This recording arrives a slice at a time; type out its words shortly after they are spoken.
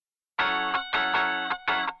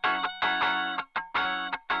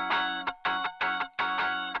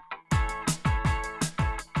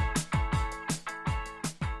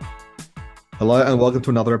Hello and welcome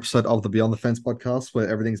to another episode of the Beyond the Fence podcast, where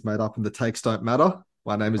everything's made up and the takes don't matter.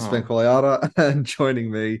 My name is Sven Oh, Kolayada, and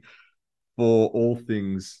joining me for all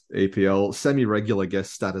things EPL, semi-regular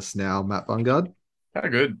guest status now, Matt Bungard. how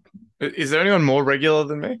good. Is there anyone more regular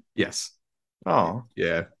than me? Yes, Oh,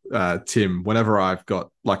 yeah, Tim. Whenever I've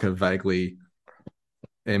got like a vaguely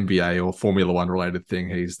NBA or Formula One related thing,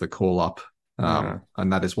 he's the call up, yeah.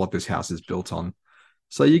 and that is what this house is built on.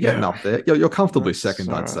 So you're getting Yeah, up there. You're comfortably that's second,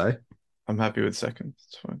 all I'd right. say. I'm happy with second.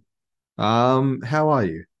 It's fine. How are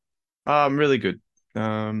you? I'm really good.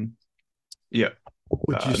 Um, yeah,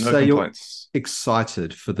 Would you no say you're complaints.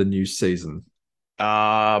 excited for the new season?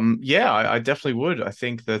 Yeah, I definitely would. I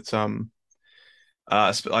think that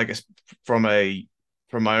I guess from a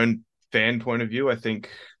from my own fan point of view, I think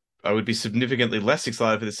I would be significantly less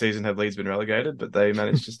excited for the season had Leeds been relegated, but they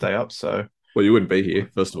managed to stay up. So, Well, you wouldn't be here,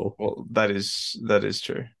 first of all. well, that is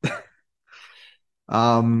true.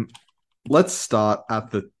 Um, let's start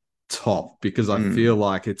at the top because I feel Mm.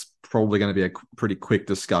 like it's probably going to be a pretty quick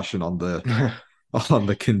discussion on the on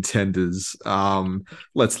the contenders.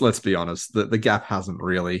 Let's be honest, the gap hasn't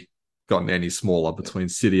really gotten any smaller between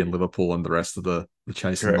City and Liverpool and the rest of the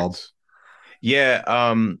chasing mob. Correct. Yeah,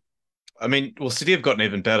 I mean, well, City have gotten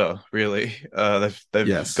even better, really. They've gone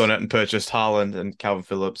Yes. out and purchased Haaland and Calvin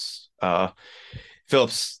Phillips.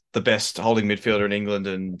 Phillips, the best holding midfielder in England,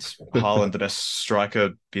 and Haaland, the best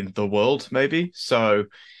striker in the world, maybe. So,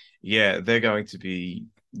 yeah, they're going to be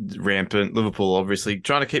rampant. Liverpool, obviously,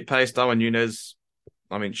 trying to keep pace. Darwin Núñez,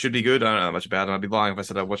 I mean, should be good. I don't know much about him. I'd be lying if I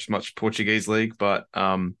said I watched much Portuguese league, but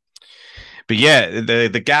yeah,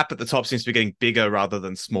 the gap at the top seems to be getting bigger rather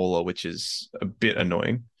than smaller, which is a bit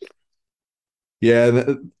annoying.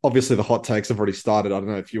 Yeah, obviously the hot takes have already started. I don't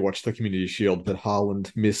know if you watched the Community Shield, but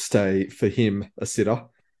Haaland missed for him a sitter.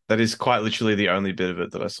 That is quite literally the only bit of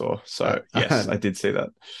it that I saw. Uh, So yes, I and did see that.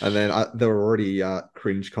 And then there were already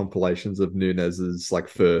cringe compilations of Nunez's like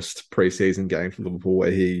first preseason game for Liverpool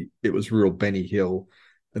where it was real Benny Hill,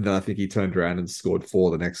 and then I think he turned around and scored four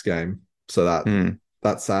the next game. So Hmm.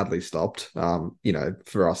 that sadly stopped.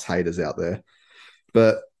 For us haters out there,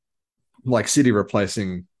 but like City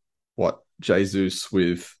replacing what Jesus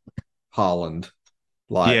with Haaland,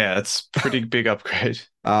 like Yeah, it's pretty big upgrade.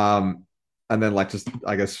 um, and then like just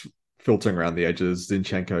I guess filtering around the edges,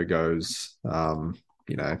 Zinchenko goes,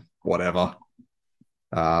 whatever.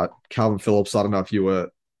 Calvin Phillips, I don't know if you were.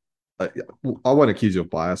 Uh, I won't accuse you of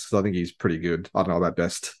bias because I think he's pretty good. I don't know about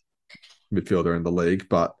best midfielder in the league,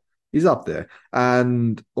 but he's up there.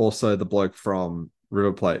 And also the bloke from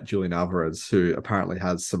River Plate, Julian Alvarez, who apparently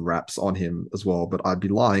has some raps on him as well. But I'd be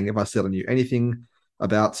lying if I said I knew anything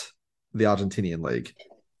about the Argentinian league.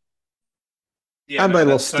 Yeah, And they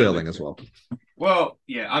no, lost that's totally Sterling as fair. well. Well,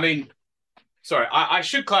 yeah, I mean, sorry, I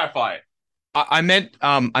should clarify. I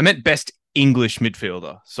meant best English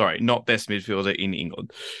midfielder. Sorry, not best midfielder in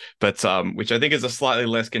England, but which I think is a slightly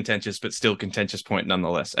less contentious, but still contentious point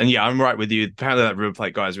nonetheless. And yeah, I'm right with you. Apparently, that River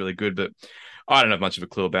Plate guy is really good, but I don't have much of a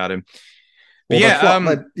clue about him. But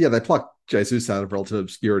Well, yeah, they plucked Jesus out of relative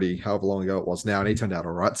obscurity, however long ago it was now, and he turned out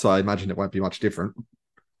all right. So I imagine it won't be much different,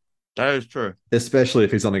 that is true. especially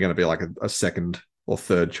if he's only going to be like a second or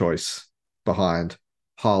third choice behind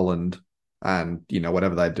Haaland and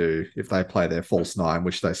whatever they do if they play their false nine,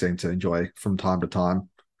 which they seem to enjoy from time to time.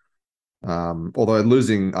 Although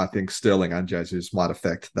losing, I think Sterling and Jesus might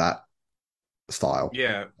affect that style.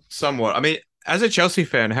 Yeah, somewhat. I mean, as a Chelsea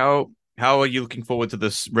fan, how are you looking forward to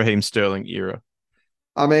this Raheem Sterling era?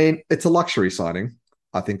 I mean, it's a luxury signing.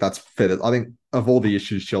 I think that's fair. I think of all the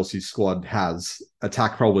issues Chelsea's squad has,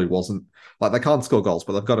 attack probably wasn't like they can't score goals,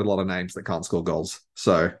 but they've got a lot of names that can't score goals.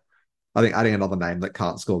 So I think adding another name that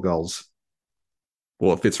can't score goals,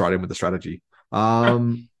 well, it fits right in with the strategy.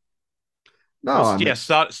 Um, no, Well, I yeah,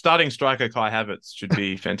 mean, starting striker Kai Havertz should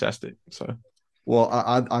be fantastic. So, well,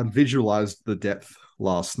 I visualized the depth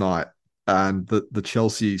last night, and the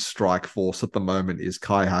Chelsea strike force at the moment is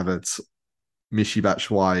Kai Havertz, Mishi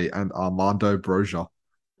Batshuayi, and Armando Broja.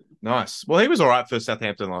 nice. Well, he was all right for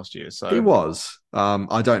Southampton last year. He So, was.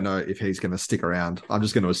 I don't know if he's going to stick around. I'm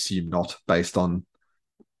just going to assume not, based on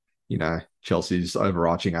Chelsea's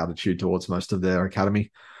overarching attitude towards most of their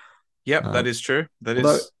academy. yep, that Um, is true.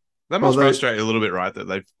 although, That must although, frustrate you a little bit, right? That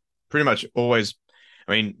they've pretty much always,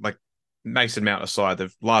 I mean, like Mason Mount aside,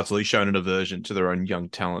 they've largely shown an aversion to their own young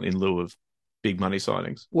talent in lieu of big money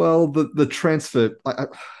signings. well, the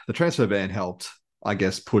transfer ban helped, I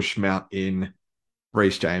guess, push Mount in.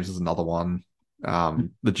 Reece James is another one.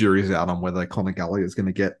 The jury's out on whether Conor Gallagher is going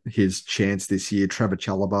to get his chance this year. Trevor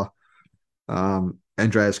Chalobah,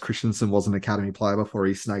 Andreas Christensen was an academy player before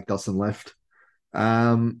he snaked us and left.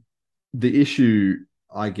 Um, the issue,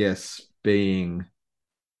 I guess, being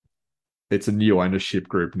it's a new ownership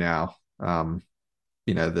group now.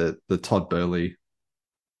 The Todd Burley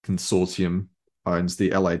consortium owns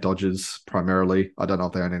the LA Dodgers primarily. I don't know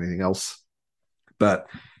if they own anything else, but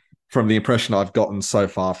from the impression I've gotten so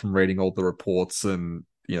far from reading all the reports and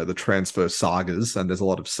the transfer sagas, and there's a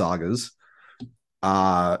lot of sagas.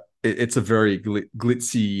 It's a very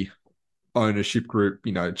glitzy ownership group,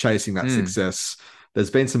 chasing that success. There's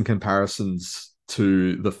been some comparisons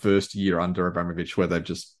to the first year under Abramovich where they've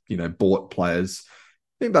just, bought players.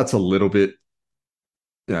 I think that's a little bit,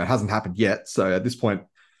 it hasn't happened yet. So at this point,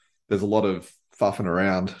 there's a lot of fuffing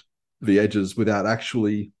around the edges without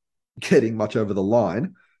actually getting much over the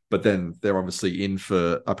line. But then they're obviously in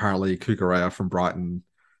for apparently Cucurella from Brighton.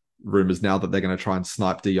 Rumors now that they're going to try and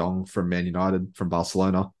snipe De Jong from Man United from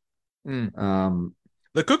Barcelona. The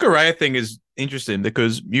Cucurella thing is interesting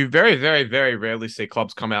because you very, very, very rarely see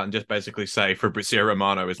clubs come out and just basically say Fabrizio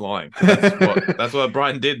Romano is lying. That's what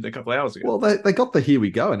Brighton did a couple of hours ago. Well, they got the here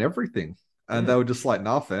we go and everything. And they were just like,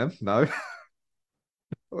 nah, fam, no.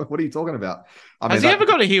 What are you talking about? Has he ever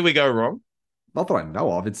got a here we go wrong? Not that I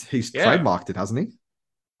know of. He's trademarked it, hasn't he?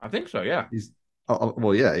 I think so, yeah. He's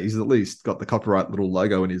at least got the copyright little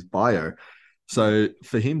logo in his bio. So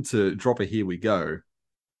for him to drop a here we go,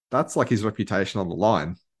 that's like his reputation on the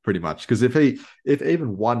line, pretty much. Because if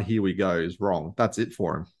even one here we go is wrong, that's it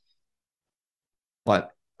for him.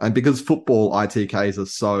 And because football ITKs are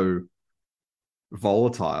so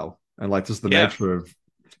volatile and just the nature of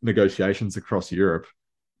negotiations across Europe,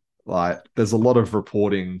 there's a lot of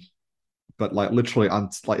reporting, but literally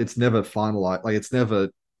it's never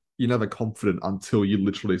finalized. You're never confident until you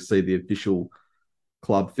literally see the official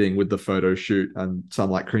club thing with the photo shoot and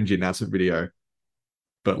some cringy announcement video.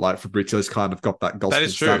 But Fabrizio's kind of got that gospel that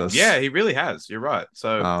is true. status. Yeah, he really has. You're right.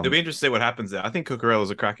 So it'll be interesting to see what happens there. I think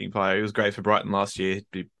Cucurella's a cracking player. He was great for Brighton last year. He'd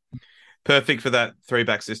be perfect for that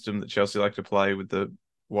 3-back system that Chelsea like to play with the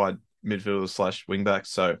wide midfielders /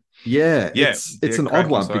 wing-backs. So it's an odd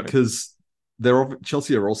one because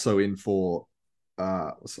Chelsea are also in for.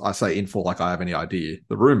 I say in for I have any idea.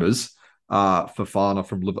 The rumors for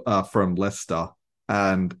Fofana from Leicester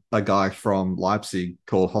and a guy from Leipzig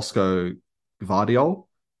called Josko Gvardiol.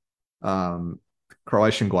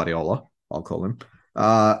 Croatian Guardiola, I'll call him.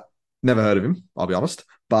 Never heard of him, I'll be honest.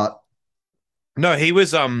 But no, he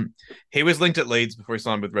was linked at Leeds before he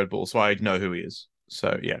signed with Red Bull, so I know who he is.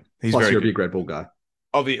 So yeah, he's plus you're a big Red Bull guy.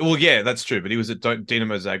 Well, yeah, that's true. But he was at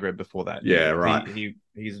Dinamo Zagreb before that. Yeah, right.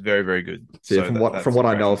 He's very, very good. So from what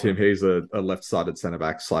I know of him, he's a left-sided centre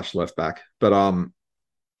back / left back. But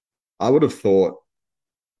I would have thought,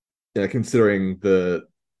 considering the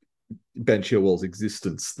Ben Chilwell's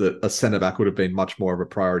existence, that a centre back would have been much more of a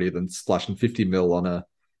priority than splashing 50 mil on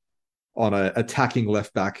a attacking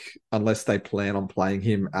left back, unless they plan on playing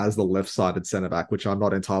him as the left-sided centre back, which I'm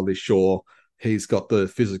not entirely sure he's got the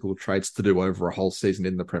physical traits to do over a whole season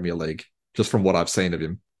in the Premier League, just from what I've seen of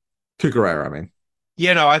him. Cucurella, I mean.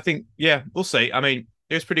 Yeah, no, I think, we'll see. I mean,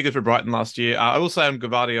 he was pretty good for Brighton last year. I will say on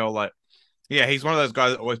Gvardiol, he's one of those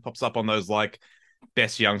guys that always pops up on those,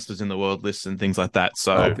 best youngsters in the world lists and things like that.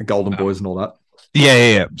 So the Golden Boys and all that.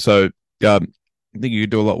 Yeah. So I think you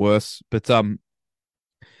could do a lot worse. But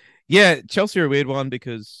Chelsea are a weird one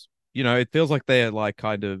because, it feels like they're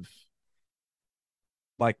kind of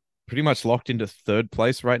pretty much locked into third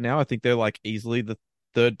place right now. I think they're easily the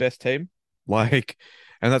third best team. And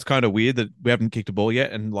that's kind of weird that we haven't kicked a ball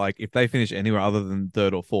yet. And if they finish anywhere other than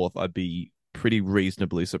third or fourth, I'd be pretty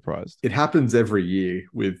reasonably surprised. It happens every year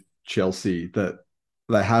with Chelsea that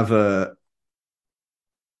they have a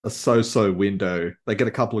so-so window. They get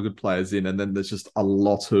a couple of good players in, and then there's just a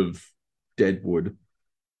lot of deadwood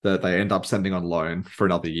that they end up sending on loan for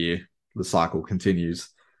another year. The cycle continues.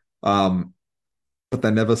 But they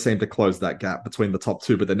never seem to close that gap between the top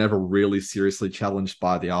two, but they're never really seriously challenged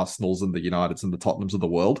by the Arsenals and the Uniteds and the Tottenhams of the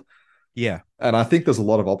world. Yeah. And I think there's a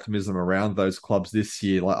lot of optimism around those clubs this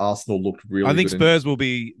year. Arsenal looked really good. I think Spurs will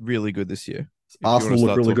be really good this year. Arsenal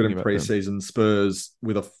looked really good in pre-season. Spurs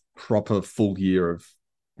with a proper full year of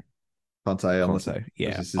Conte.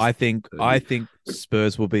 Yeah. I think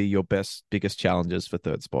Spurs will be your biggest challengers for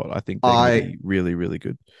third spot. I think they're going to be really, really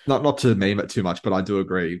good. Not to meme it too much, but I do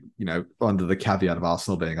agree, under the caveat of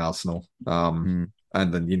Arsenal being Arsenal. And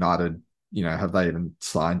then United, have they even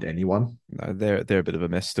signed anyone? No, they're a bit of a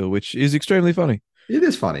mess still, which is extremely funny. It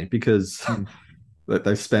is funny because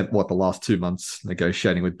they've spent the last 2 months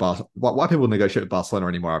negotiating with Barcelona. Why people negotiate with Barcelona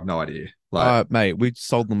anymore, I have no idea. Mate, we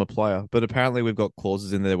sold them a player, but apparently we've got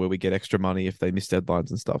clauses in there where we get extra money if they miss deadlines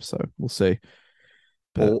and stuff. So we'll see.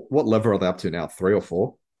 Well, what level are they up to now? 3 or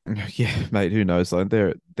 4? Yeah, mate, who knows?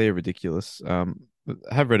 They're ridiculous.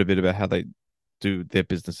 I have read a bit about how they do their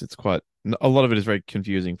business. It's quite a lot of it is very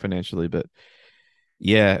confusing financially, but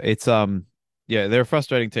yeah, it's yeah, they're a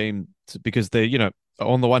frustrating team because they're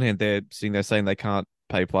on the one hand they're sitting there saying they can't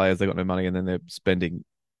pay players, they got no money, and then they're spending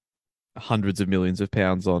hundreds of millions of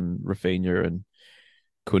pounds on Rafinha and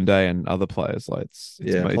Kunde and other players. Like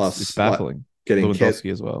Yeah, it's plus like baffling. getting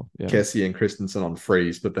Lewandowski as well. Yeah, Kessie and Christensen on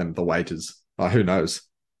freeze, but then the wages. Who knows?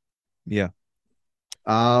 yeah,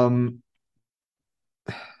 Um,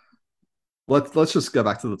 let's just go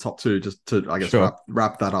back to the top two, just to I guess sure.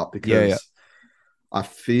 wrap that up Yeah, yeah. because I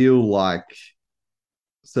feel like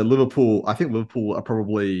so Liverpool. I think Liverpool are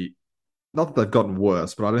probably not that they've gotten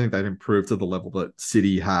worse, but I don't think they've improved to the level that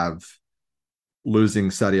City have. Losing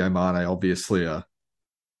Sadio Mane, obviously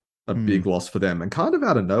a Mm, big loss for them, and kind of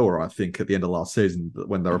out of nowhere, I think at the end of last season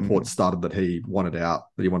when the reports mm. started that he wanted out,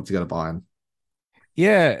 that he wanted to go to Bayern.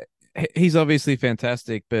 Yeah, he's obviously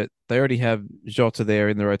fantastic, but they already have Jota there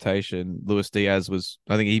in the rotation. Luis Diaz was,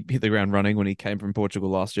 I think he hit the ground running when he came from Portugal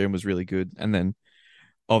last year and was really good. And then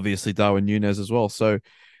obviously Darwin Núñez as well. So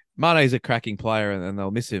Mane's a cracking player and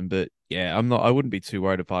they'll miss him. But yeah, I wouldn't be too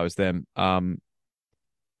worried if I was them.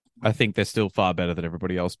 I think they're still far better than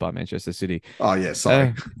everybody else by Manchester City. Oh yeah, sorry.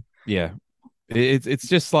 Uh, yeah, it's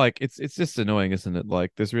just like it's just annoying, isn't it?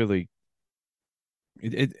 Like there's really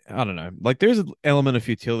I don't know. Like there's an element of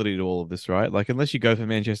futility to all of this, right? Like unless you go for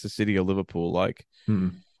Manchester City or Liverpool, like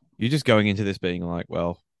Hmm. you're just going into this being like,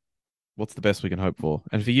 well, what's the best we can hope for?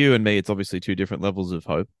 And for you and me, it's obviously two different levels of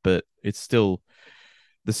hope, but it's still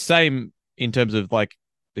the same in terms of like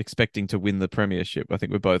expecting to win the Premiership. I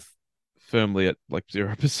think we're both firmly at like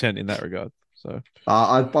 0% in that regard. So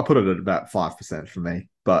I put it at about 5% for me,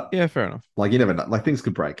 but yeah, fair enough. like you never know, like things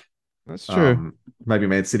could break. That's true. Maybe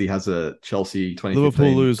Man City has a Chelsea Liverpool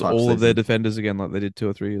 2015 lose type all of their season. defenders again, like they did 2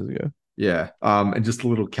 or 3 years ago. Yeah. And just a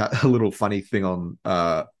little a little funny thing on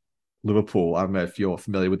Liverpool. I don't know if you're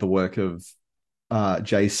familiar with the work of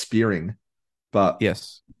Jay Spearing, but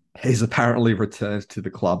Yes. he's apparently returned to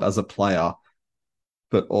the club as a player,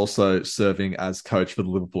 but also serving as coach for the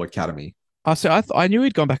Liverpool Academy. I knew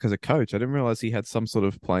he'd gone back as a coach. I didn't realize he had some sort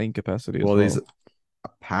of playing capacity as Well, these well.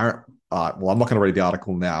 apparent. Well, I'm not going to read the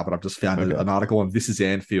article now, but I've just found Okay. an article on This Is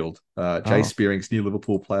Anfield. Jay Oh, Spearing's new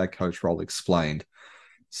Liverpool player coach role explained.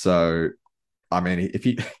 So, I mean, if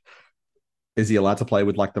he is he allowed to play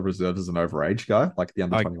with like the reserves as an overage guy, like the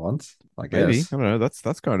under I 21s? I maybe. guess. I don't know. That's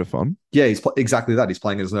kind of fun. Yeah, exactly that. He's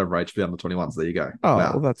playing as an overage for the under 21s. There you go. Oh,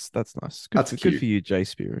 well, Wow, that's nice. that's Good for cute. you, Jay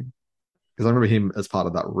Spearing. Because I remember him as part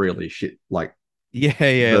of that really shit, like Yeah,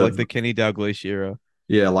 yeah, like the the Kenny Dalglish era.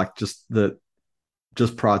 yeah, like just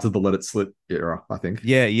prior to the let it slip era, I think.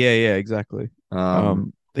 Yeah, yeah, yeah, exactly.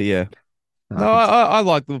 Um, But yeah, I no, think I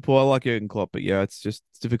like Liverpool. I like Jurgen Klopp, but yeah, it's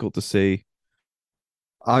difficult to see.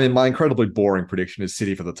 I mean, my incredibly boring prediction is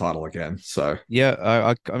City for the title again. So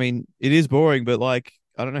Yeah, I mean, it is boring, but like,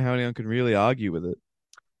 I don't know how anyone can really argue with it.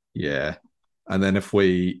 yeah, and then if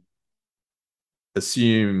we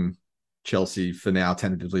assume Chelsea for now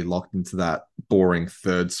tentatively locked into that boring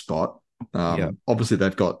third spot, Yeah, obviously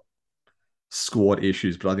they've got squad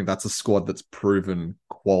issues, but I think that's a squad that's proven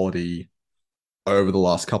quality over the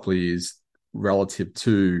last couple of years relative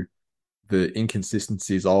to the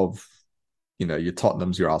inconsistencies of your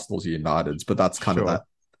Tottenhams, your Arsenals, your Uniteds. But that's kind of sure. that.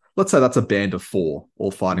 Let's say that's a band of four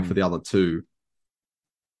all fighting for Mm, the other two.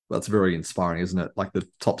 That's very inspiring, isn't it? Like the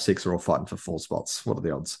top six are all fighting for four spots. What are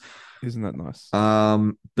the odds? isn't that nice?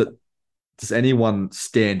 But does anyone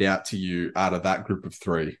stand out to you out of that group of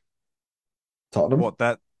three? Tottenham? What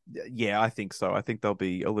that? Yeah, I think so. I think they'll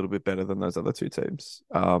be a little bit better than those other two teams.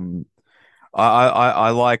 I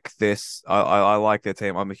like this. I like their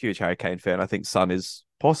team. I'm a huge Harry Kane fan. I think Son is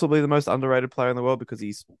possibly the most underrated player in the world because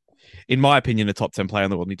he's, in my opinion, a top 10 player in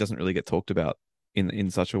the world, and he doesn't really get talked about in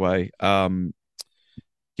such a way.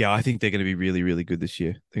 Yeah, I think they're going to be really, really good this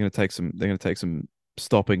year. They're going to take some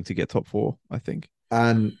stopping to get top four, I think.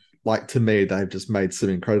 And like to me, they've just made some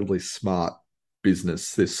incredibly smart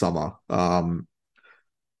business this summer.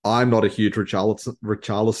 I'm not a huge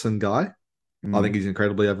Richarlison guy. I think Mm, he's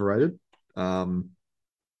incredibly overrated. Um,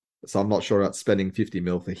 so I'm not sure about spending 50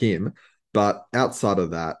 mil for him. But outside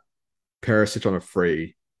of that, Perisic on a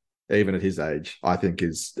free, even at his age, I think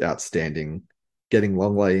is outstanding. Getting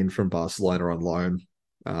Longley in from Barcelona on loan.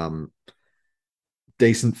 Um,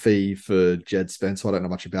 Decent fee for Jed Spence, who I don't know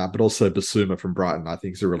much about, but also Basuma from Brighton, I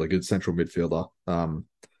think is a really good central midfielder.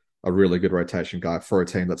 A really good rotation guy for a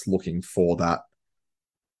team that's looking for that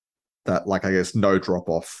like I guess no drop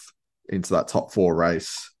off into that top four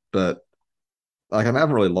race. But like I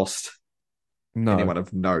haven't really lost no. anyone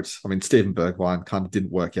of note. I mean, Steven Bergwijn kind of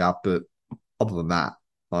didn't work out, but other than that,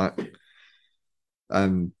 like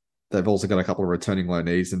And they've also got a couple of returning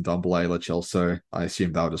loanees in Dombele, Lo Celso. I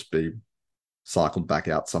assume they'll just be cycled back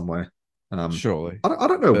out somewhere. Surely. I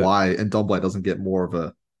don't know But why Ndombele doesn't get more of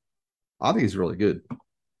a. I think he's really good.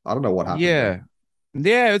 I don't know what happened there. yeah.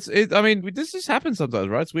 Yeah, I mean, this just happens sometimes,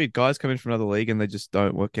 right? It's weird. Guys come in from another league and they just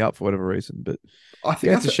don't work out for whatever reason. But I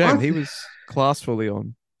think yeah, I, it's a th- I shame. He th- was class for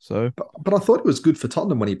Leon. So but I thought it was good for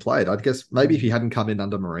Tottenham when he played. I guess maybe if he hadn't come in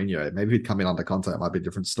under Mourinho, maybe he'd come in under Conte, it might be a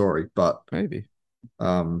different story. But maybe.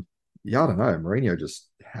 um, yeah, I don't know. Mourinho just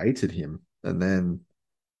hated him, and then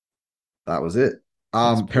that was it.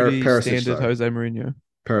 It's pretty Perisic standard though, Jose Mourinho.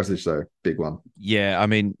 Perisic though, big one. Yeah, I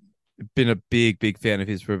mean, been a big fan of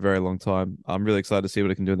his for a very long time. I'm really excited to see what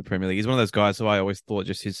he can do in the Premier League. He's one of those guys who I always thought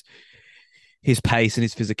just his pace and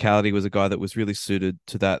his physicality was a guy that was really suited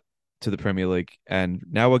to the Premier League. And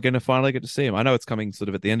now we're going to finally get to see him. I know it's coming sort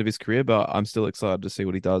of at the end of his career, but I'm still excited to see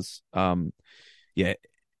what he does. Yeah,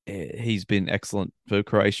 he's been excellent for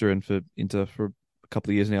Croatia and for Inter for a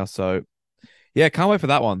couple of years now. So yeah, can't wait for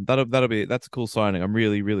that one. That's a cool signing. I'm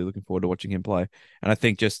really looking forward to watching him play. And I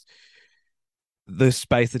think just the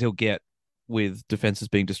space that he'll get with defenses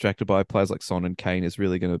being distracted by players like Son and Kane is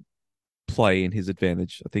really going to play in his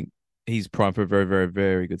advantage. I think he's primed for a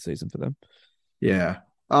very good season for them. Yeah.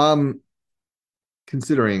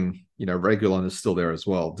 Considering Regulon is still there as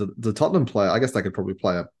well. The Tottenham play, I guess they could probably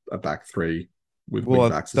play a back three with wing Well,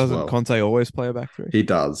 backs as doesn't well. Conte always play a back three? He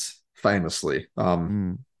does famously.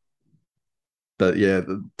 Mm. But yeah,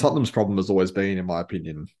 Tottenham's problem has always been, in my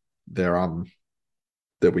opinion, their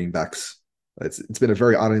wing backs. It's been a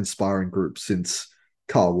very uninspiring group since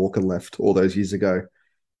Kyle Walker left all those years ago.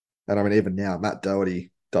 And I mean, even now, Matt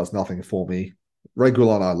Doherty does nothing for me.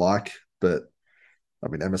 Reguilon I like, but I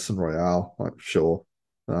mean, Emerson Royale, like, sure.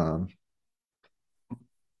 Um,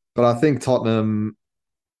 but I think Tottenham,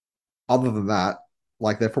 other than that,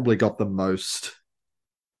 like they've probably got the most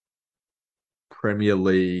Premier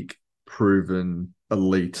League proven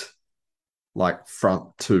elite, like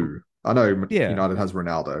front two. I know Yeah. United has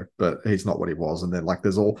Ronaldo, but he's not what he was. And then like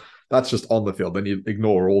there's all that's just on the field. Then you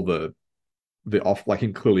ignore all the off, like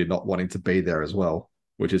him clearly not wanting to be there as well,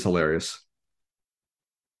 which is hilarious.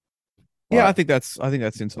 Yeah, Like I think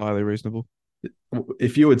that's entirely reasonable.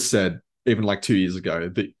 if you had said even like 2 years ago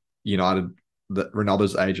that United that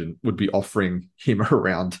Ronaldo's agent would be offering him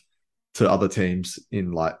around to other teams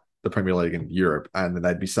in like the Premier League and Europe, and then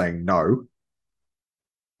they'd be saying no.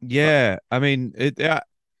 Yeah, I mean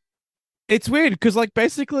it's weird because like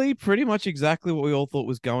basically pretty much exactly what we all thought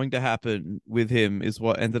was going to happen with him is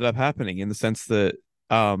what ended up happening in the sense that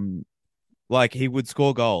like he would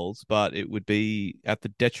score goals, but it would be at the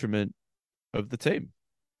detriment of the team.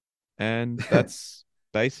 And that's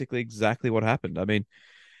basically exactly what happened. I mean,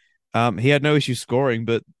 he had no issue scoring,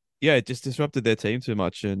 but yeah, it just disrupted their team too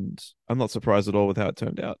much, and I'm not surprised at all with how it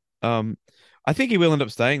turned out. I think he will end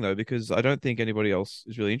up staying though, because I don't think anybody else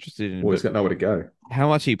is really interested in him. Well, he's But got nowhere to go. how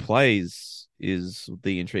much he plays is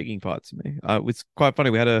the intriguing part to me. It's quite funny.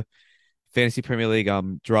 We had a fantasy Premier League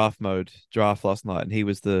draft last night, and he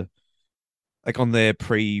was the like on their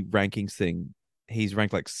pre-rankings thing. He's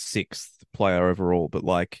ranked like sixth player overall, but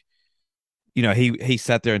like he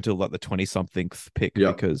sat there until like the 20 something pick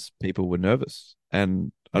Yeah, because people were nervous,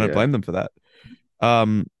 and I don't yeah. blame them for that.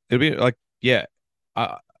 It'll be like yeah,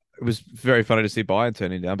 it was very funny to see Bayern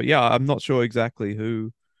turning down, but yeah, I'm not sure exactly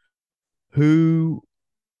who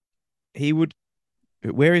he would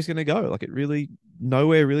where he's going to go. Like it really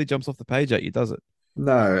nowhere really jumps off the page at you, does it?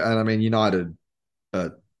 No, and I mean United, uh,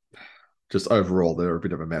 just overall they're a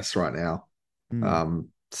bit of a mess right now. Mm.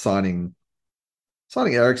 Signing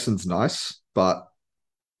Ericsson's nice, but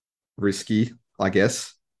risky, I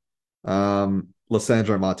guess.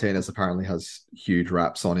 Lissandro Martinez apparently has huge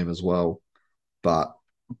raps on him as well, but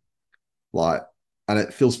like, and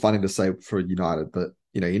it feels funny to say for United, but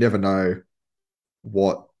you never know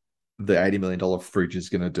what the $80 million fridge is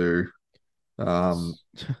going to do.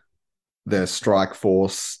 Their strike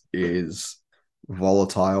force is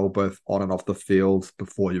volatile both on and off the field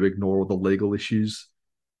before you ignore all the legal issues.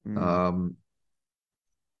 Mm. Um,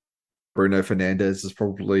 Bruno Fernandez is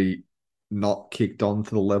probably not kicked on to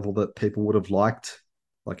the level that people would have liked.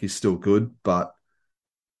 Like he's still good, but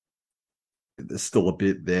there's still a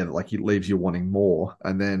bit there that like it leaves you wanting more.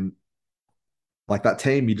 And then like that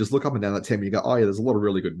team, you just look up and down that team and you go, oh yeah, there's a lot of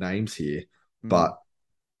really good names here, Mm. but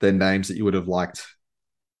they're names that you would have liked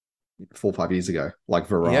 4 or 5 years ago, like Yeah,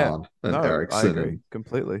 Varane and no, I Ericsson agree and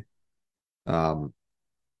completely. um,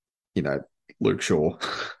 you know, Luke Shaw.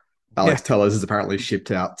 Yeah. Alex Tellers is apparently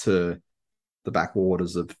shipped out to the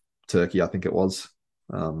backwaters of Turkey, I think it was,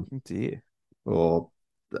 Oh, dear. or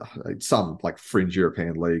some like fringe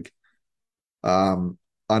European league.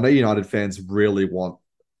 I know United fans really want,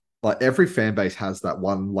 like, every fan base has that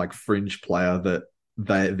one like fringe player that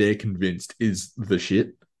they're convinced is the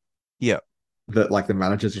shit, Yeah, that like the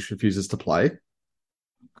manager just refuses to play.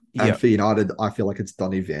 And yeah, for United, I feel like it's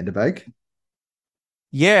Donny van de Beek.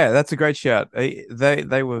 yeah. That's a great shout.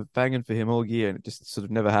 They were banging for him all year, and it just sort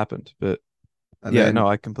of never happened. But And yeah, no, then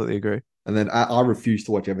I completely agree. I refused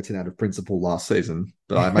to watch Everton out of principle last season,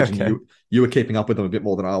 but I imagine Okay, you were keeping up with them a bit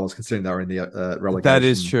more than I was, considering they were in the that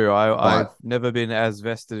is relegation true. I've fight. never been as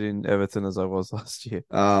vested in Everton as I was last year.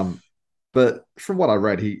 Um, but from what I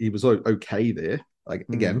read, he was okay there. Like,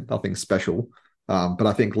 again, Mm, nothing special. But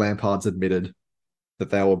I think Lampard's admitted that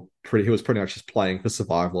they were pretty. He was pretty much just playing for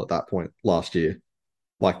survival at that point last year.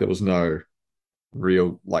 Like, there was no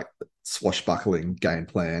real like swashbuckling game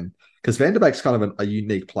plan, because Van der Beek's kind of a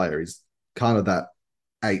unique player. He's kind of that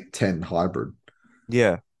 8-10 hybrid,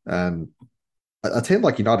 yeah. and a team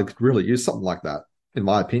like United could really use something like that, in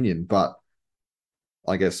my opinion. But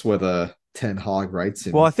I guess whether Ten Hag rates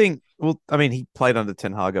Well, I him think. Well, I mean, he played under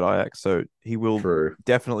Ten Hag at Ajax, so he will through.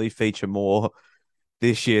 definitely feature more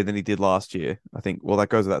this year than he did last year. I think. Well, that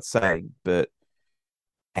goes without saying, but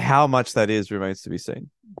how much that is remains to be seen.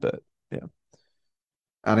 But yeah,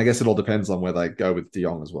 And I guess it all depends on where they go with De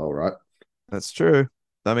Jong as well, right? that's true.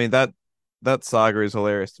 I mean that saga is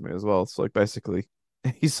hilarious to me as well. It's like basically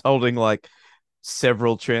he's holding like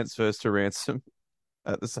several transfers to ransom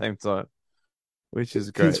at the same time, which is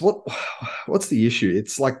Because great. what's the issue?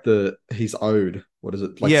 It's like he's owed, what is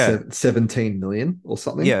it, like Yeah. 17 million or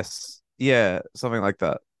something? Yes. Yeah. Something like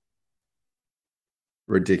that.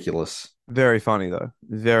 Ridiculous. Very funny though.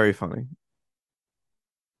 Very funny.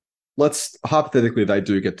 Let's hypothetically they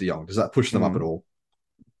do get De Jong. Does that push them up at Mm. all?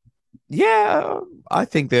 Yeah, I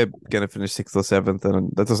think they're going to finish sixth or seventh,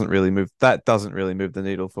 and that doesn't really move. That doesn't really move the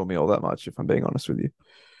needle for me all that much, if I'm being honest with you.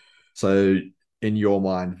 So in your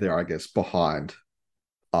mind, they're, I guess, behind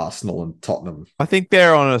Arsenal and Tottenham. I think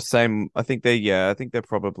they're on a same. I think they're yeah. I think they're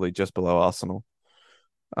probably just below Arsenal.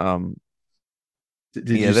 Um, Did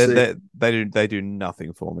yeah, you see? they do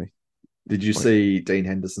nothing for me. Did you Like, see Dean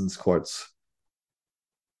Henderson's quotes?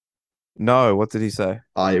 no, what did he say?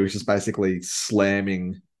 It was just basically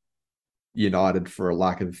slamming United for a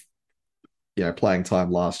lack of playing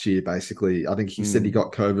time last year. Basically, I think he said he Mm,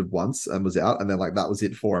 got COVID once and was out, and then like that was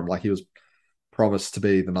it for him. Like, he was promised to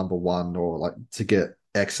be the number one or like to get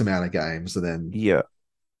X amount of games, and then yeah,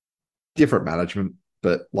 different management,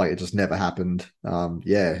 but like it just never happened.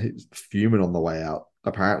 Yeah, he's fuming on the way out,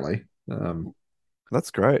 apparently.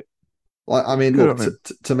 that's great. Like, I mean, Good look, on him.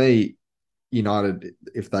 to me, United,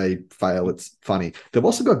 if they fail, it's funny. They've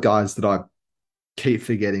also got guys that I keep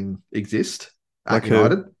forgetting exist Like at who?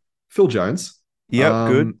 United. Phil Jones, Yep,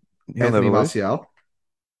 good. um, He'll Anthony never leave. Martial,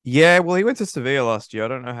 Yeah, well, he went to Sevilla last year. I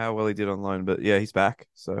don't know how well he did on loan, but yeah, he's back.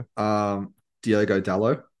 So Diogo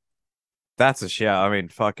Dallo, that's a shout. I mean,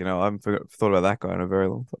 fuck, I haven't thought about that guy in a very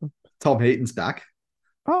long time. Tom Heaton's back.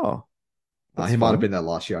 Oh, that's He might have funny. been there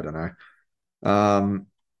last year. I don't know.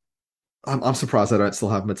 I'm surprised they don't still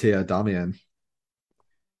have Matteo Darmian.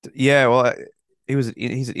 Yeah, well, he's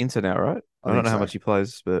at Inter now, right? I I don't think know how so. much he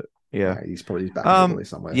plays, but yeah. He's back in Italy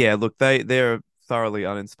somewhere. Yeah, look, they're a thoroughly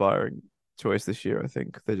uninspiring choice this year, I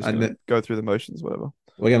think. They're just And gonna go through the motions, whatever.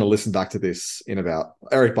 we're going to listen back to this in about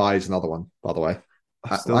Eric Bailly's another one, by the way.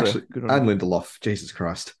 Still there. Actually, Good on and him. Lindelof. Jesus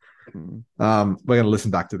Christ. Mm. We're going to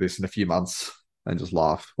listen back to this in a few months and just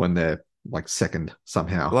laugh when they're like second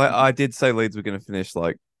somehow. Well, I did say Leeds were gonna finish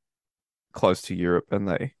like close to Europe and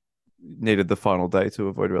they needed the final day to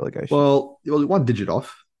avoid relegation. Well, one digit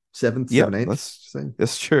off, seventh, Yep, 17th.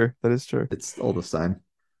 that's true. That is true. It's all the same.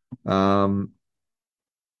 Um,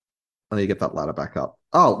 I need to get that ladder back up.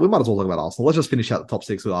 Oh, we might as well talk about Arsenal. Let's just finish out the top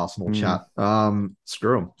six with Arsenal Mm. chat.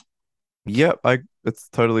 Screw them. Yep, it's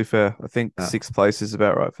totally fair. I think Yeah. sixth place is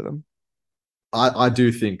about right for them. I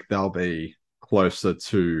do think they'll be closer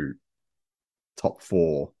to top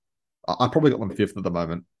four. I probably got them fifth at the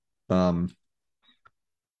moment. Um,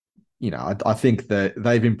 I think that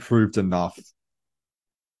they've improved enough.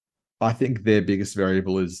 I think their biggest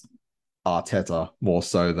variable is Arteta more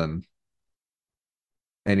so than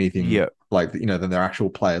anything, Yep. like, than their actual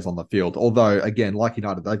players on the field. Although, again, like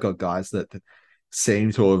United, they've got guys that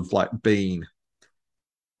seem to have like been,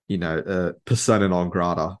 persona non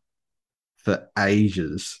grata for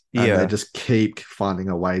ages, and they Yeah. just keep finding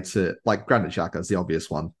a way to, like, Granit Xhaka is the obvious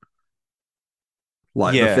one.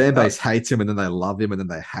 Like, the Yeah. fan base hates him, and then they love him, and then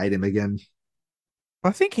they hate him again.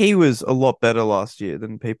 I think he was a lot better last year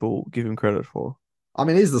than people give him credit for. I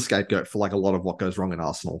mean, he's the scapegoat for like a lot of what goes wrong in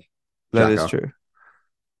Arsenal. That is Xhaka. true.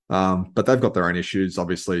 But they've got their own issues.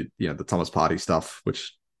 Obviously, the Thomas Partey stuff,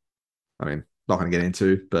 which, I mean, not going to get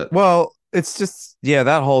into, but Well, it's just yeah,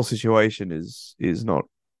 that whole situation is not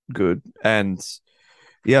good. And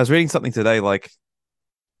yeah, I was reading something today, like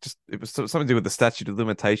just it was something to do with the statute of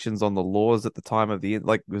limitations on the laws at the time of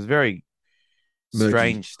like it was very murky.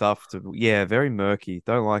 strange stuff to yeah, very murky.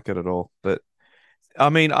 Don't like it at all. But I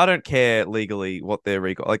mean, I don't care legally what their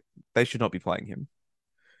recall like they should not be playing him.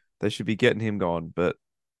 They should be getting him gone. But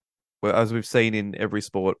well, as we've seen in every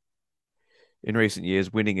sport in recent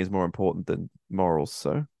years, winning is more important than morals.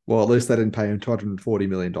 So Well, at least they didn't pay him $240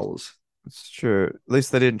 million. it's true. At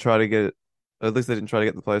least they didn't try to get. At least they didn't try to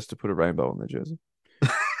get the players to put a rainbow on their jersey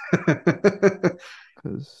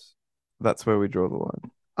because that's where we draw the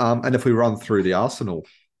line. And if we run through the Arsenal,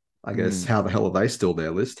 I guess Mm. how the hell are they still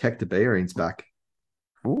there list? Hector Bellerin's back,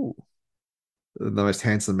 Ooh, the most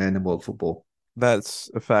handsome man in world football.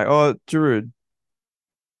 that's a fact. Oh, Giroud.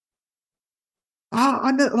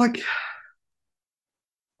 I know,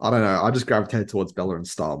 I don't know. I just gravitate towards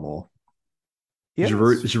Bellerin's style more.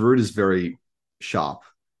 Giroud, Yes. Giroud is very sharp.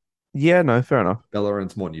 Yeah. No. Fair enough.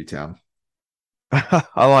 Bellerin's more Newtown.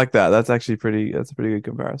 I like that. That's actually pretty. That's a pretty good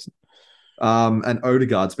comparison. And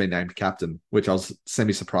Odegaard's been named captain, which I was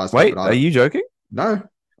semi-surprised by, Wait, but I are don't you joking? no.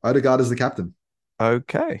 Odegaard is the captain,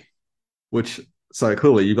 Okay. which so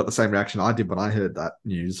clearly you got the same reaction I did when I heard that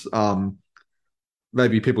news.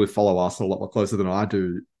 Maybe people who follow Arsenal a lot more closer than I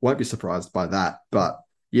do won't be surprised by that. But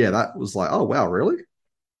yeah, that was like, oh wow, really?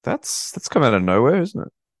 That's come out of nowhere, isn't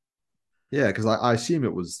it? Yeah, because I assume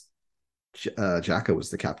it was Xhaka was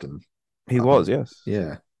the captain. He I was, think. yes.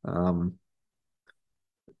 Yeah.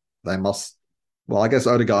 They must. Well, I guess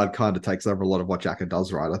Odegaard kind of takes over a lot of what Xhaka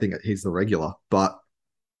does, right? I think he's the regular, but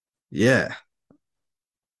yeah.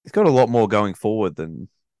 He's got a lot more going forward than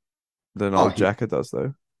Oh, old Jacka does,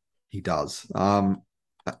 though. he does.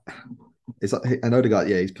 Is and Odegaard?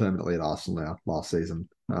 Yeah, he's permanently at Arsenal now. Last season.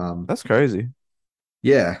 That's crazy.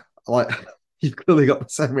 Yeah, like you've clearly got the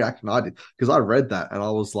same reaction I did because I read that and I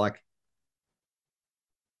was like,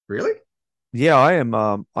 really? Yeah, I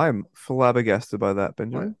am flabbergasted by that, Like,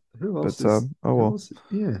 Benjamin. who else But is? oh Who well. else?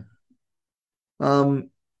 Yeah. Um,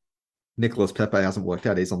 Nicholas Pepe hasn't worked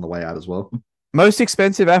out. He's on the way out as well. Most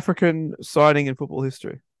expensive African signing in football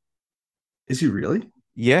history. Is he really?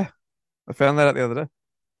 Yeah, I found that out the other day.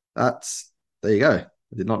 That's there you go.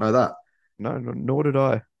 I did not know that. No, nor did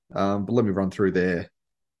I. But let me run through their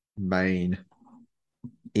main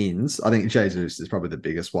ins. I think Jesus is probably the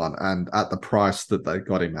biggest one, and at the price that they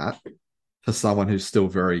got him at, for someone who's still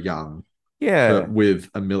very young, Yeah, but with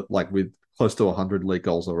with close to 100 league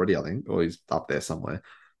goals already, I think, or he's up there somewhere.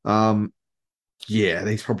 Um, yeah,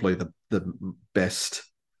 he's probably the best,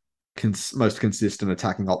 most consistent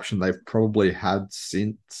attacking option they've probably had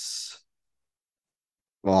since.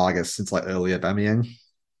 Well, I guess since like earlier Aubameyang,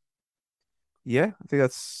 yeah, I think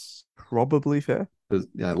that's probably fair. because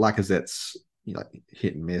Lacazette's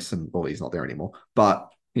hit and miss, and well, he's not there anymore. But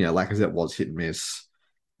Lacazette was hit and miss.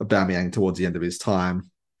 Aubameyang towards the end of his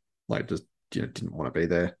time, like just didn't want to be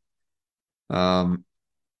there.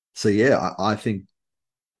 So yeah, I think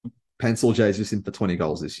pencil Jesus in for 20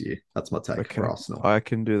 goals this year. That's my take Okay, for Arsenal. I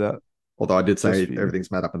can do that Although I did just say for you.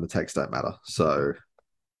 everything's made up and the takes don't matter. So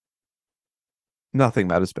Nothing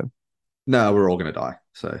matters, Ben. no, we're all gonna die.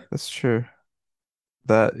 So That's true.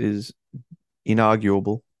 That is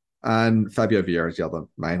inarguable. and Fabio Vieira is the other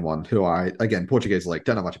main one, who I again Portuguese league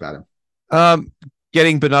don't know much about him. Um,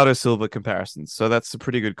 Getting Bernardo Silva comparisons, so that's a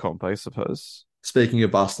pretty good comp, I suppose. Speaking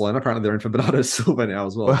of Barcelona, apparently they're in for Bernardo Silva now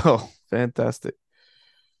as well. Well, fantastic.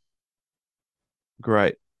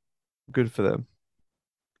 Great. Good for them.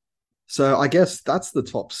 So I guess that's the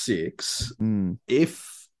top six. Mm.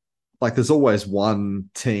 If there's always one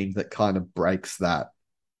team that kind of breaks that,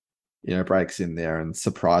 breaks in there and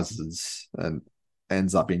surprises and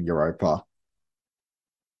ends up in Europa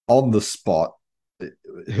on the spot.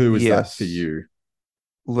 Who is that for Yes. you?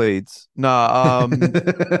 Leeds. Nah,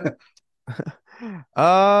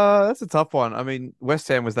 that's a tough one. I mean, West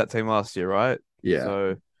Ham was that team last year, right? Yeah.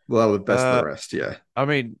 So, Well, they were the best of uh, the rest. Yeah. I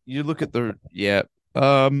mean, you look at the yeah.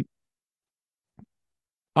 Um,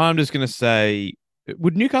 I'm just gonna say,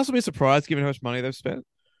 would Newcastle be surprised given how much money they've spent?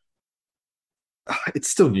 It's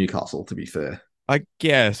still Newcastle, to be fair. I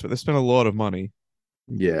guess, but they spent a lot of money.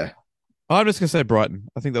 Yeah. I'm just gonna say Brighton.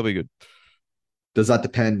 I think they'll be good. Does that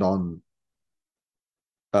depend on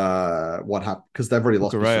what happened? Because they've already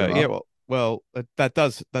lost Correa. Yeah,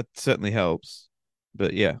 Bissouma. that certainly helps.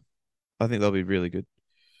 But yeah, I think they'll be really good.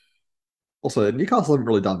 Also, Newcastle haven't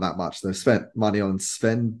really done that much. They've spent money on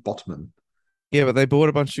Sven Botman. Yeah, but they bought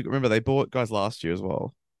a bunch of. Remember, they bought guys last year as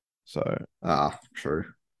well. So, True.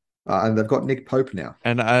 And they've got Nick Pope now.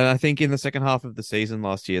 and I think in the second half of the season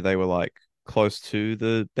last year, they were like close to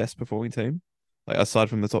the best performing team, like aside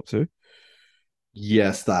from the top two.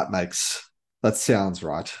 Yes, that sounds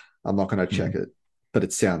right. I'm not going to check Mm. it, but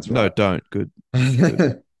it sounds No, right. don't. Good.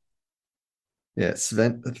 Good. Yeah,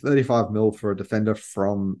 Sven, 35 mil for a defender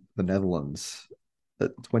from the Netherlands, a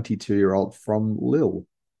 22-year-old from Lille.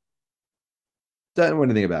 Don't know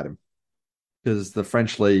anything about him because the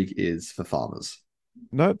French league is for farmers.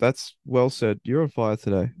 No, that's well said. You're on fire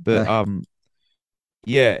today. But Eh,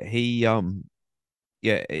 yeah,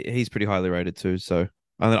 he's pretty highly rated too. So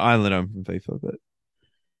I only know him from FIFA, but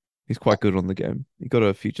he's quite good on the game. He got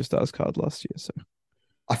a Future Stars card last year, so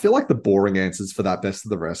I feel like the boring answers for that best of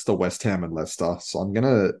the rest are West Ham and Leicester. So I'm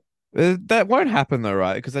gonna that won't happen though,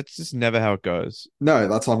 right? Because that's just never how it goes. no,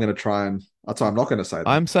 that's why I'm gonna try and that's why I'm not gonna say them.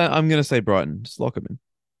 I'm gonna say Brighton. Just lock him in.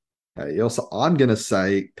 Okay, also I'm gonna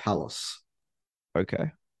say Palace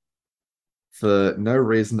Okay, for no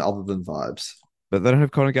reason other than vibes. but they don't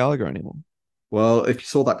have Conor Gallagher anymore. Well, if you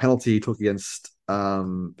saw that penalty he took against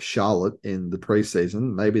Charlotte in the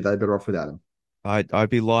preseason, maybe they're better off without him. I'd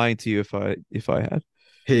be lying to you if I had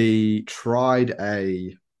He tried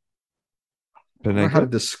a I don't know how to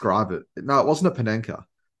Panenka. describe it. No, it wasn't a Panenka.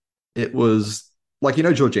 It was like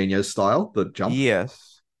Jorginho's style, the jump.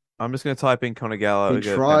 Yes, I'm just gonna type in Conor He Gallagher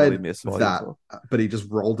penalty tried miss while you that, talk. but he just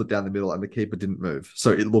rolled it down the middle and the keeper didn't move.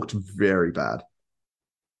 So it looked very bad.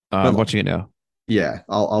 I'm But watching it now. yeah,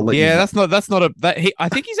 I'll let you Yeah, know. that's not a that he I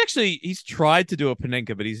think he's tried to do a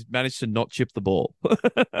Panenka, but he's managed to not chip the ball.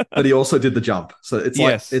 But he also did the jump. So it's like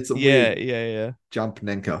Yes. it's a Yeah, weird yeah, yeah. jump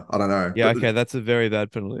Nenka. I don't know. Yeah, okay, that's a very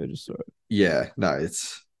bad penalty. I just saw it. Yeah, no,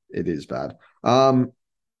 it is bad. Um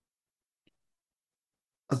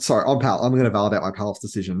sorry, I'm gonna validate my Palace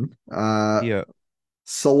decision. Yeah.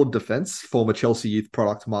 Solid defense, former Chelsea youth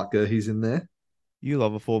product Mark Gurley's in there. You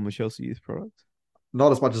love a former Chelsea youth product.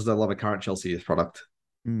 Not as much as I love a current Chelsea youth product.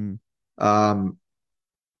 Mm. Um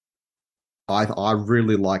I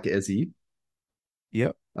really like Ezzy.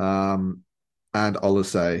 Yep. Um and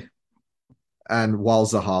Olise. And while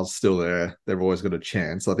Zaha's still there, they've always got a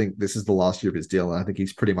chance. I think this is the last year of his deal, and I think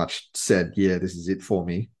he's pretty much said, "Yeah, this is it for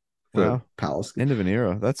me for Wow. Palace." End of an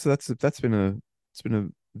era. That's been a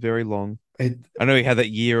very long. It, I know he had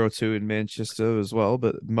that year or two in Manchester as well,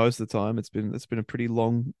 but most of the time it's been a pretty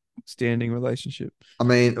long standing relationship. I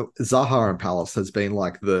mean, Zaha and Palace has been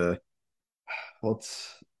like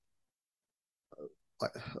what's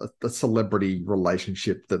like a celebrity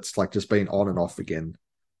relationship that's like just been on and off again.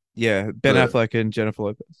 Yeah, Ben But Affleck and Jennifer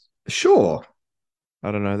Lopez. sure,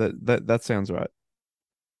 I don't know. That sounds right.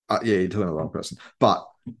 yeah, you're talking to the wrong person. But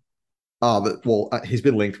he's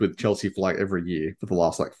been linked with Chelsea for like every year for the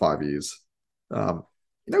last like 5 years.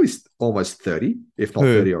 He's almost 30, if not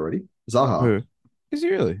Who? 30 already. Zaha. Who? Is he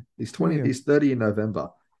really? He's Oh 20, yeah. he's 30 in November.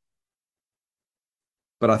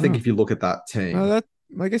 But I think Oh. if you look at that No, team, that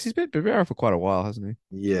I guess he's been around for quite a while, hasn't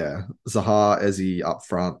he? yeah, Zaha, Ezzy up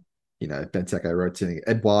front, Benteke rotating.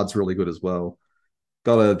 Edouard's really good as well.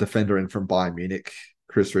 Got a defender in from Bayern Munich,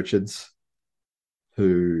 Chris Richards,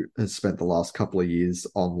 who has spent the last couple of years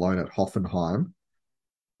on loan at Hoffenheim.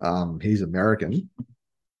 He's American,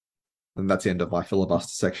 and that's the end of my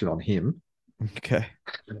filibuster section on him. Okay.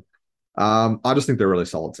 I just think they're a really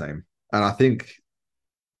solid team, and I think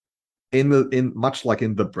in much like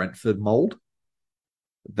in the Brentford mold,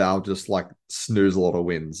 they'll just like snooze a lot of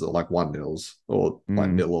wins or like 1-0s or like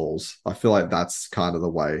Mm. 0-alls. I feel like that's kind of the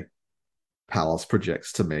way Palace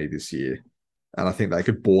projects to me this year. And I think they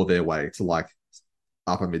could bore their way to like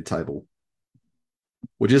upper mid table,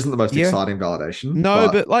 which isn't the most Yeah. exciting validation, No,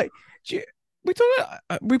 but but like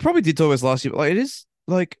we probably did talk this last year, but like it is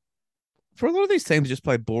like for a lot of these teams just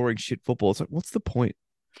play boring shit football. It's like, what's the point?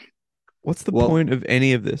 What's the well, point of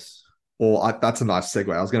any of this? that's a nice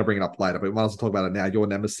segue. I was going to bring it up later, but we might as well talk about it now. Your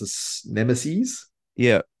nemesis,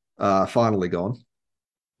 Yeah. finally gone.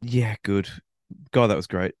 Yeah, good. God, that was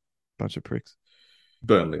great. Bunch of pricks.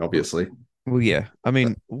 Burnley, obviously. Well, yeah. I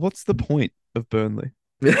mean, what's the point of Burnley?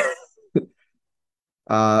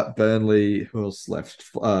 Burnley, who else left?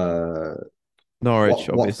 Norwich,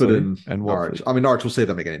 Watford obviously, and and Norwich. Watford. I mean, Norwich will see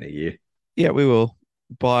them again in a year. Yeah, we will.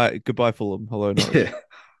 Bye. Goodbye, Fulham. Hello, Norwich. Yeah.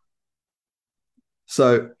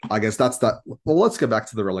 So I guess that's that. Well, let's go back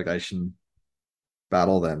to the relegation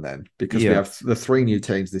battle then, because we Yeah. have the three new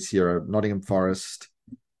teams this year: are Nottingham Forest,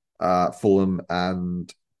 Fulham,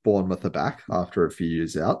 and Bournemouth are back after a few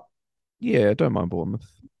years out. Yeah, don't mind Bournemouth.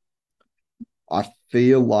 I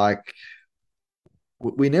feel like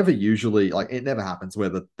we never usually like it never happens where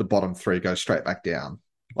the bottom three go straight back down.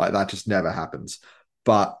 Like that just never happens.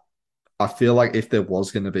 But I feel like if there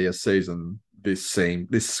was going to be a season, this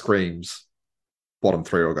screams bottom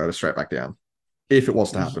three will go straight back down. If it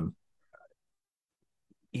was to happen.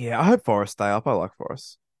 Yeah, I hope Forest stay up. I like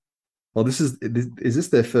Forest. Well, is this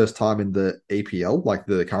their first time in the EPL, like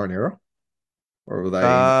the current era, or were they?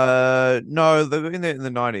 No, they were in the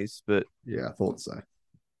 90s, but Yeah, I thought so.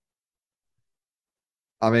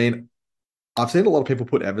 I mean, I've seen a lot of people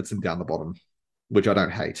put Everton down the bottom, which I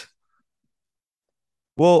don't hate.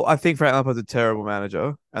 well, I think Frank Lampard's a terrible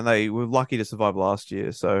manager, and they were lucky to survive last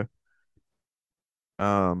year. So,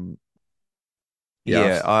 um, Yeah,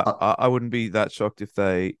 yeah, I wouldn't be that shocked if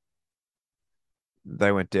they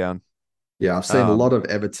went down. I've seen a lot Um, of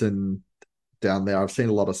Everton down there. I've seen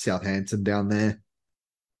a lot of Southampton down there.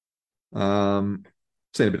 Um,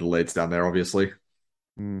 seen a bit of Leeds down there, obviously.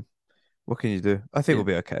 mm, what can you do? I think Yeah. we'll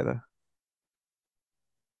be okay though.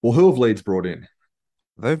 Well, who have Leeds brought in?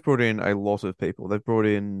 They've brought in a lot of people. They've brought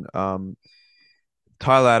in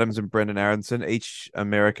Tyler Adams and Brendan Aronson, each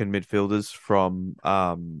American midfielders from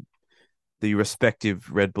the respective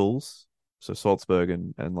Red Bulls, so Salzburg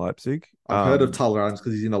and Leipzig. I've heard of Tyler Adams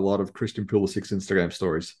because he's in a lot of Christian Pulisic's Instagram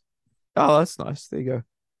stories. Oh, that's nice. There you go.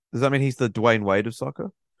 Does that mean he's the Dwayne Wade of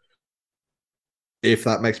soccer? If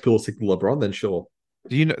that makes Pulisic the LeBron, then sure.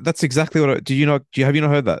 Do you know? That's exactly what. Do you know? Have you not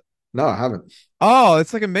heard that? No, I haven't. Oh,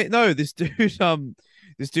 it's like no. This dude,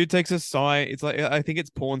 this dude takes a sign. It's like I think it's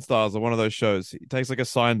Porn Stars or one of those shows. He takes like a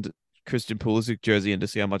signed Christian Pulisic jersey in to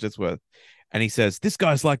see how much it's worth, and he says, "This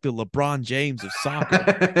guy's like the LeBron James of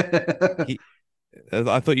soccer." He,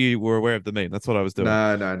 I thought you were aware of the meme. That's what I was doing.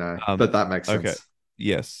 No, no, no. Um, But that makes okay, sense.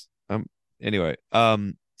 yes. Anyway,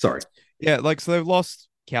 Sorry. yeah, like so they've lost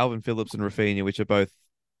Calvin Phillips and Rafinha, which are both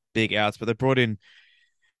big outs, but they brought in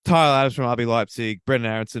Tyler Adams from RB Leipzig,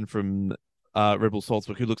 Brendan Aronson from Red Bull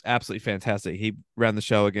Salzburg, who looks absolutely fantastic. He ran the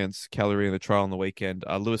show against Cagliari in the trial on the weekend.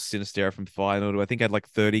 Lewis Sinistera from Feyenoord, who I think had like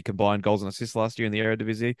 30 combined goals and assists last year in the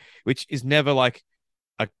Eredivisie, which is never like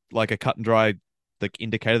a cut and dry like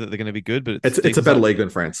indicator that they're going to be good, but It's a better league than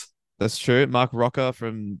France. that's true. Mark Rocker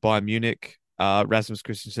from Bayern Munich, Rasmus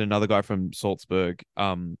Christensen, another guy from Salzburg.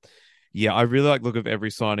 Yeah, I really like the look of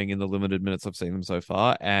every signing in the limited minutes I've seen them so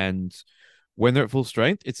far, and when they're at full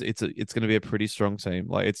strength, it's going to be a pretty strong team.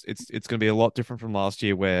 Like it's going to be a lot different from last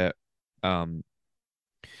year where, um,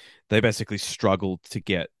 they basically struggled to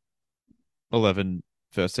get 11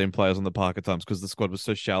 first team players on the park at times because the squad was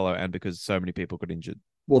so shallow and because so many people got injured.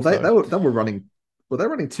 Well, So they were running. Were they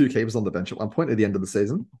running two keepers on the bench at one point at the end of the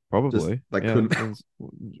season? Just probably, they yeah, couldn't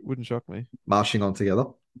wouldn't shock me. marching on together.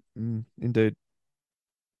 Indeed,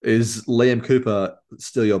 Is Liam Cooper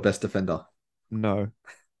still your best defender? no.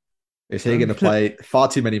 Is he going to play far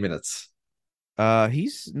too many minutes?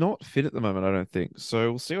 He's not fit at the moment, I don't think. So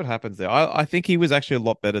we'll see what happens there. I think he was actually a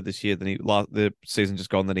lot better this year than the season just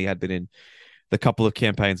gone than he had been in the couple of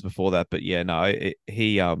campaigns before that. But yeah, no,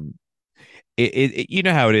 you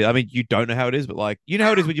know how it is. I mean, you don't know how it is, but like you know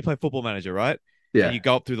how it is when you play Football Manager, right? And Yeah, you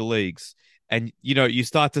go up through the leagues, and you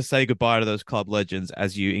start to say goodbye to those club legends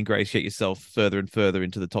as you ingratiate yourself further and further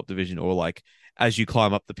into the top division, or like as you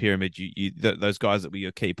climb up the pyramid, those guys that were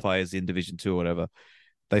your key players in Division Two or whatever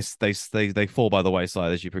they fall by the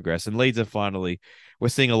wayside as you progress. And Leeds are finally, we're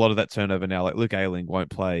seeing a lot of that turnover now. Like Luke Ayling won't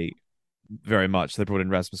play very much. They brought in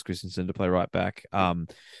Rasmus Christensen to play right back.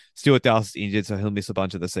 Stuart Dallas is injured, so he'll miss a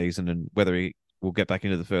bunch of the season, and whether he will get back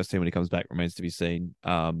into the first team when he comes back remains to be seen.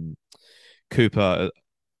 Cooper,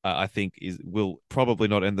 I think will probably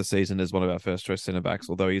not end the season as one of our first choice centre backs,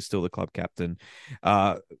 although he's still the club captain.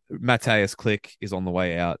 Matthias Klick is on the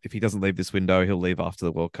way out. If he doesn't leave this window, he'll leave after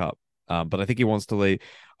the World Cup. But I think he wants to leave.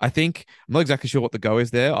 I'm not exactly sure what the go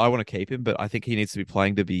is there. I want to keep him, but I think he needs to be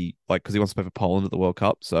playing to be like because he wants to play for Poland at the World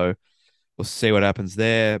Cup. So we'll see what happens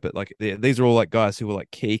there. But like these are all like guys who were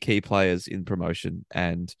like key players in promotion,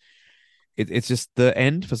 and it's just the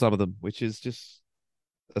end for some of them, which is just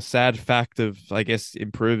a sad fact of I guess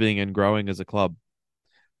improving and growing as a club.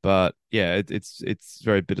 But yeah, it's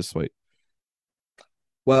very bittersweet.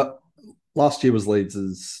 well, last year was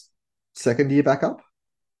Leeds' second year back up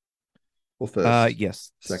or first?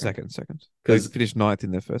 Yes, Second. second. They Because finished ninth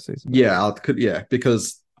in their first season.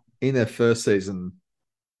 because in their first season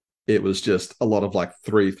it was just a lot of like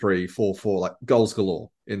 3-3, 4-4, like goals galore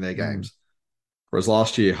in their Mm. games. Whereas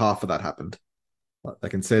last year, half of that happened. Like, they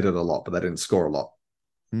conceded a lot, but they didn't score a lot.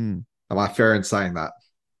 Mm. Am I fair in saying that?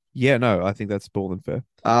 Yeah, no, I think that's more than fair.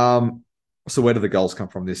 Um, so where do the goals come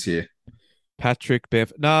from this year? Patrick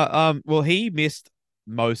Bev. No, well, he missed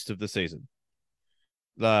most of the season.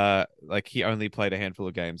 Like he only played a handful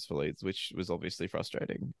of games for Leeds, which was obviously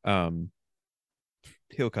frustrating.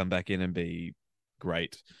 He'll come back in and be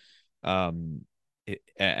great. And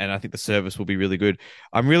I think the service will be really good.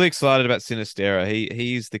 I'm really excited about Sinistera.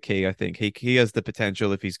 He's the key. I think he has the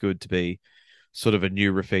potential if he's good to be sort of a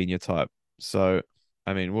new Rafinha type. So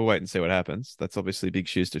I mean, we'll wait and see what happens. That's obviously big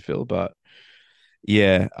shoes to fill, but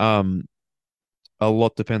yeah, a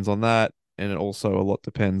lot depends on that, and also a lot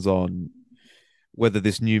depends on whether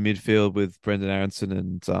this new midfield with Brendan Aronson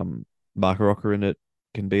and Mark Rocker in it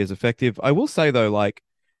can be as effective. I will say though, like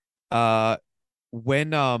uh when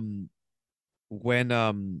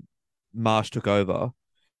Marsh took over,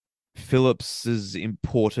 Phillips's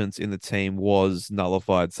importance in the team was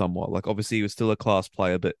nullified somewhat. Like obviously he was still a class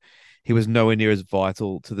player, but he was nowhere near as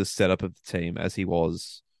vital to the setup of the team as he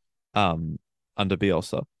was under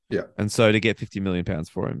Bielsa. Yeah. And so to get £50 million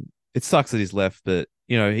for him, it sucks that he's left, but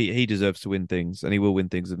you know, he deserves to win things and he will win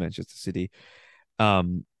things with Manchester City.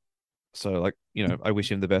 So like, you know, I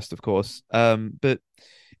wish him the best, of course. But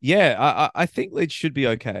yeah, I think Leeds should be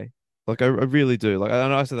okay. Like I really do. Like I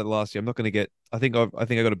know I said that last year. I'm not going to get. I think I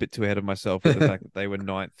got a bit too ahead of myself with the fact that they were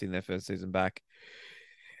ninth in their first season back.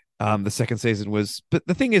 The second season was, but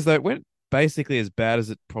the thing is though, it went basically as bad as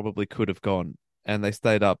it probably could have gone, and they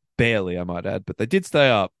stayed up barely, I might add, but they did stay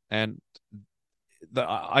up. And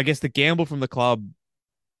I guess the gamble from the club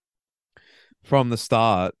from the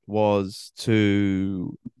start was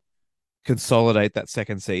to consolidate that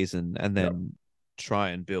second season and then try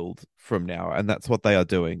and build from now, and that's what they are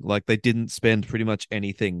doing. Like they didn't spend pretty much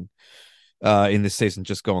anything in this season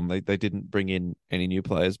just gone. They didn't bring in any new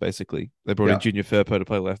players. Basically, they brought in Junior Firpo to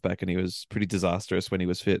play left back, and he was pretty disastrous when he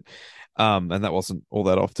was fit. And that wasn't all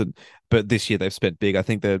that often. But this year they've spent big. I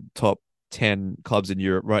think they're top 10 clubs in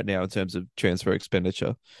Europe right now in terms of transfer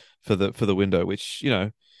expenditure for the window. Which, you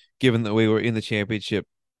know, given that we were in the Championship,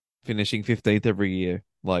 finishing 15th every year,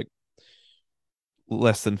 like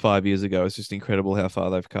less than 5 years ago, it's just incredible how far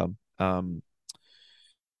they've come.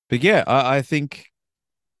 But yeah, I think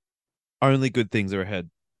only good things are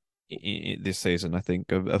ahead this season. I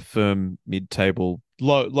think a firm mid-table,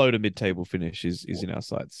 low to mid-table finish is in our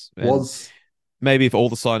sights. And maybe if all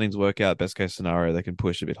the signings work out, best case scenario, they can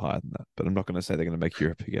push a bit higher than that. But I'm not going to say they're going to make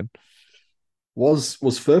Europe again. Was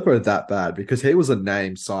Firpo that bad? Because he was a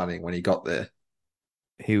name signing when he got there.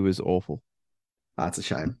 He was awful. That's a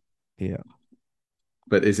shame. Yeah.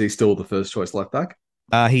 But is he still the first choice left back?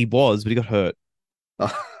 He was, but he got hurt.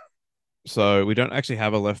 So we don't actually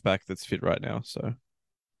have a left back that's fit right now. So,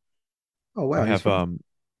 oh wow, we have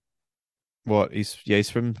he's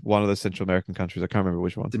from one of the Central American countries. I can't remember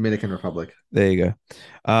which one. Dominican Republic. There you go.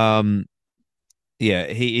 Yeah,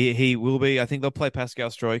 he will be. I think they'll play Pascal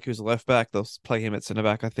Stroik, who's a left back. They'll play him at centre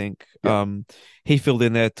back, I think. Yeah. He filled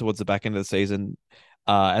in there towards the back end of the season.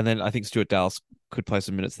 And then I think Stuart Dallas could play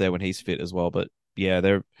some minutes there when he's fit as well. But yeah,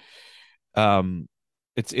 they're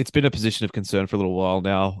it's been a position of concern for a little while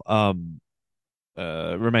now.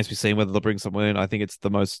 Remains to be seen whether they'll bring someone in. I think it's the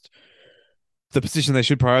position they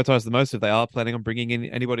should prioritize the most if they are planning on bringing in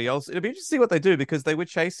anybody else. It'll be interesting to see what they do, because they were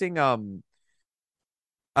chasing Charles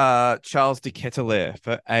de Ketelaere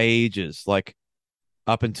for ages, like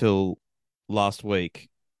up until last week.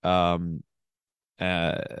 They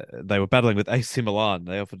were battling with AC Milan.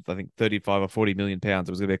 They offered, I think, 35 or 40 million pounds.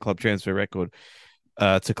 It was going to be a club transfer record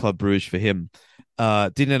to Club Bruges for him.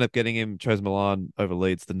 Didn't end up getting him. Chose Milan over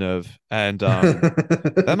Leeds, the nerve. And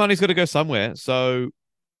that money's got to go somewhere. So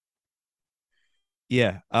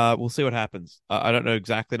yeah, we'll see what happens. I don't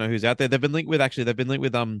exactly know who's out there. They've been linked with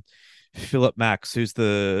Philip Max, who's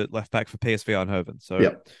the left back for PSV Eindhoven. So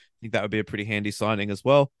I think that would be a pretty handy signing as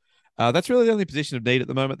well. That's really the only position of need at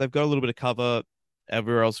the moment. They've got a little bit of cover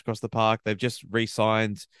everywhere else across the park. They've just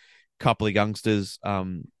re-signed a couple of youngsters,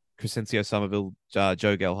 Crescencio Somerville,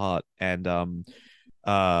 Joe Gelhardt, and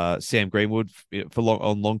Sam Greenwood for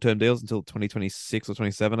long-term deals until 2026 or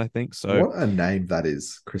 27, I think. So what a name that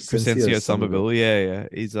is, Crescencio Somerville. Yeah.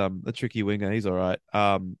 He's a tricky winger. He's all right.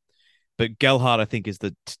 But Gelhardt, I think, is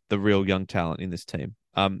the real young talent in this team.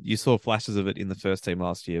 You saw flashes of it in the first team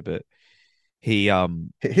last year, but he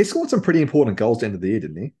scored some pretty important goals at the end of the year,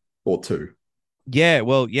 didn't he? Or two. Yeah,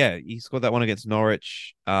 well, yeah, he scored that one against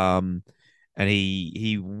Norwich. And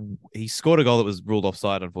he scored a goal that was ruled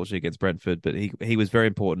offside, unfortunately, against Brentford. But he was very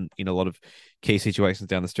important in a lot of key situations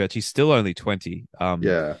down the stretch. He's still only 20.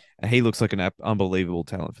 And he looks like an unbelievable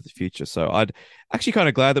talent for the future. So I'd actually kind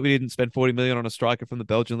of glad that we didn't spend 40 million on a striker from the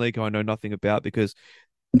Belgian league who I know nothing about, because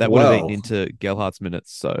that would have eaten into Gelhardt's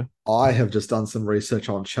minutes. So I have just done some research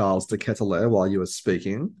on Charles de Ketelaere while you were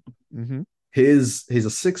speaking. Mm-hmm. He's a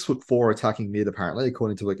 6'4" attacking mid, apparently,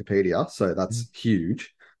 according to Wikipedia. So that's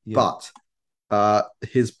huge. Yeah. But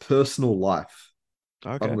his personal life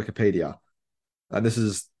on Wikipedia, and this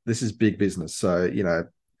is big business. So, you know,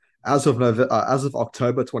 as of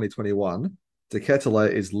October 2021, de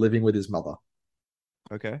Ketelaere is living with his mother.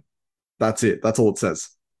 Okay, that's it. That's all it says.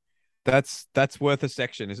 That's worth a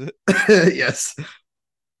section, is it? Yes.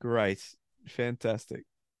 Great. Fantastic.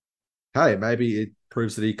 Hey, maybe it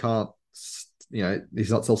proves that he can't,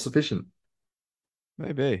 he's not self-sufficient.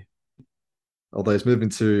 Maybe. Although he's moving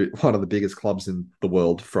to one of the biggest clubs in the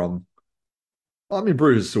world from, I mean,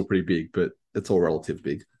 Bruges is still pretty big, but it's all relative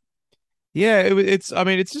big. Yeah, it's. I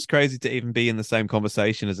mean, it's just crazy to even be in the same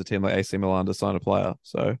conversation as a team like AC Milan to sign a player.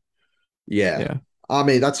 So Yeah. yeah, I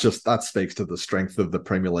mean, that speaks to the strength of the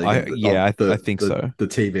Premier League and I think so. the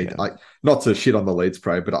TV. Yeah. Like, not to shit on the Leeds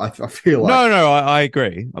Pro, but I feel like No, I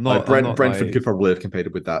agree. I'm not Brentford could naive. probably have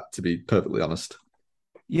competed with that, to be perfectly honest.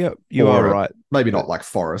 Yeah, you are Or right. maybe But not like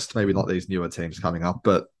Forest, maybe not these newer teams coming up,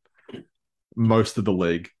 but most of the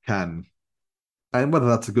league can. And whether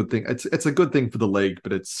that's a good thing, it's a good thing for the league,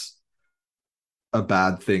 but it's a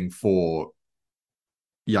bad thing for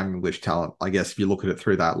young English talent, I guess, if you look at it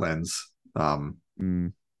through that lens.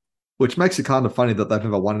 mm, Which makes it kind of funny that they've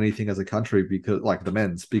never won anything as a country because, like the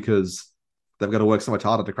men's, because they've got to work so much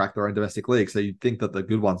harder to crack their own domestic league. So you'd think that the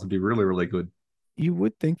good ones would be really, really good. you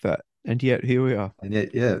would think that, and yet here we are. And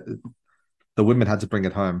yet, yeah, the women had to bring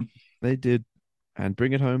it home. They did, and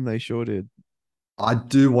bring it home. They sure did. I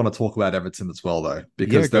do want to talk about Everton as well, though, Yeah,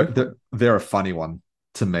 because go for it. they're a funny one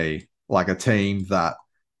to me. Like a team that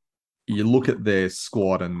you look at their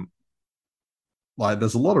squad and like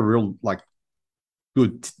there's a lot of real like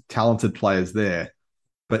good talented players there,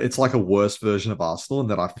 but it's like a worse version of Arsenal, and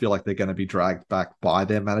that I feel like they're going to be dragged back by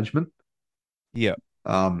their management. Yeah,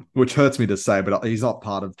 Which hurts me to say, but he's not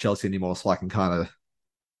part of Chelsea anymore, so I can kind of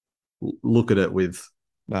look at it with.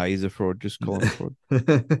 nah, he's a fraud. Just call him a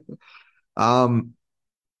fraud. um,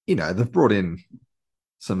 they've brought in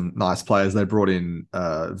some nice players. They brought in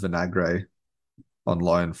Vinagre on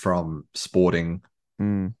loan from Sporting.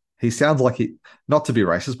 Mm, He sounds like not to be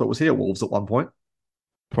racist, but was he at Wolves at one point?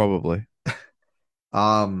 probably.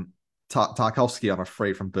 Um, Tarkowski on a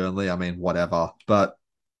free from Burnley. I mean, whatever, but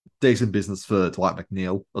decent business for Dwight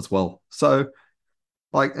McNeil as well. So,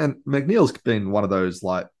 like, and McNeil's been one of those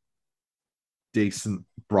like decent,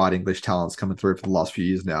 bright English talents coming through for the last few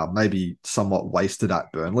years now. Maybe somewhat wasted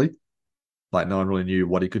at Burnley. Like, no one really knew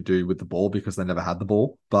what he could do with the ball because they never had the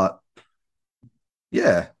ball. But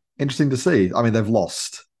yeah, interesting to see. I mean, they've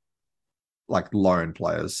lost like loan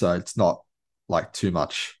players, so it's not like too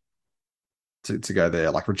much to go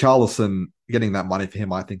there. Like Richarlison, getting that money for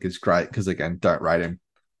him, I think is great because again, don't rate him.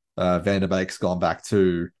 Van der Beek's gone back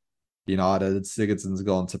to United. Sigurdsson's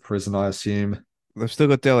gone to prison, I assume. They've still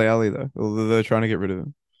got Dele Alli though. Although they're trying to get rid of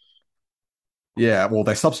him. Yeah, well,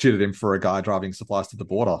 they substituted him for a guy driving supplies to the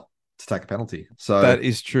border to take a penalty. So That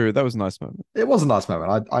is true. That was a nice moment. it was a nice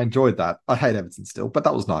moment. I enjoyed that. I hate Everton still, but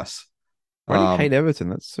that was nice. Why do you hate Everton?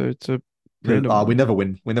 That's so it's a random we one. never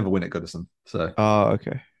win. We never win at Goodison. So Oh,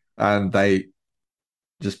 okay. and they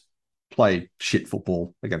just play shit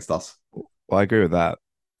football against us. Well, I agree with that.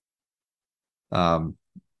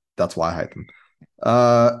 That's why I hate them.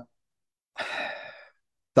 Uh,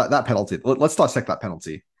 that penalty. Let's dissect that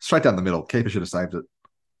penalty. Straight down the middle. Keeper should have saved it.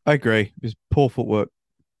 I agree. Just poor footwork.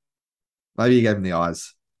 Maybe he gave him the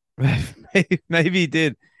eyes. Maybe he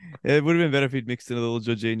did. It would have been better if he'd mixed in a little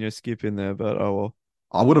Jorginho skip in there, but oh well.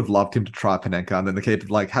 I would have loved him to try Panenka and then the keeper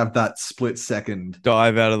like have that split second.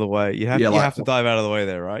 Dive out of the way. Yeah, you like have to dive out of the way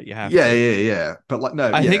there, right? You have yeah, to. yeah, yeah. But like no,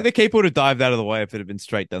 I yeah. think the keeper would have dived out of the way if it had been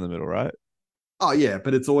straight down the middle, right? Oh yeah,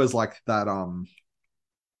 but it's always like that.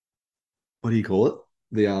 What do you call it?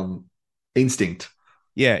 The instinct.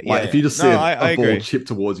 Yeah, Like if yeah. you just No, see I a ball agree. chip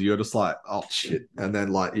towards you, you're just like, oh shit, and then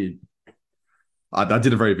like I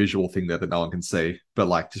did a very visual thing there that no one can see, but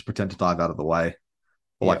like just pretend to dive out of the way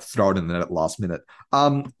or Yeah. like throw it in the net at the last minute.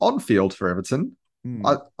 On field for Everton, Hmm.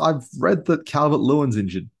 I've read that Calvert Lewin's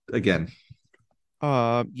injured again.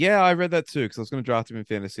 Yeah, I read that too because I was going to draft him in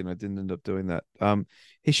fantasy and I didn't end up doing that.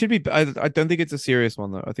 He should be. I don't think it's a serious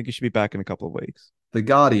one though. I think he should be back in a couple of weeks. The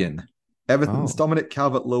Guardian. Everton's Oh, Dominic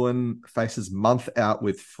Calvert-Lewin faces month out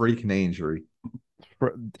with freak knee injury.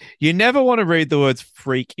 You never want to read the words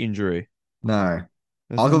 "freak injury." No.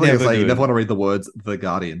 That's I was going to never say, you good. never want to read the words The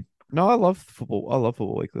Guardian. No, I love football. I love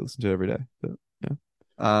football weekly. I listen to it every day. But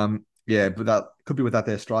yeah. Yeah, but that could be without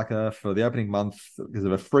their striker for the opening month because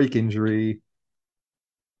of a freak injury.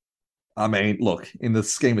 I mean, look, in the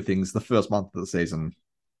scheme of things, the first month of the season,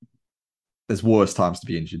 there's worse times to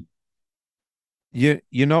be injured. You're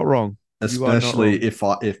not wrong. You are not wrong. Especially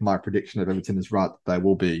if my prediction of Everton is right, they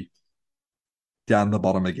will be down the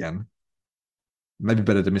bottom again. Maybe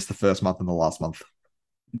better to miss the first month than the last month.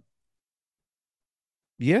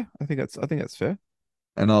 Yeah, I think that's fair.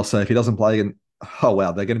 And also, if he doesn't play again, oh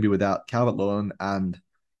wow, they're going to be without Calvert Lewin and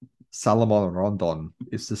Salomon Rondon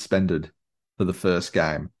is suspended for the first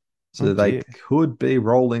game. So Oh they dear. could be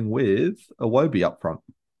rolling with Iwobi up front.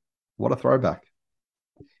 What a throwback.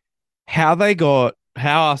 How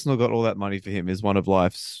Arsenal got all that money for him is one of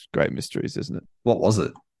life's great mysteries, isn't it? What was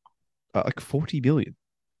it? Like 40 billion.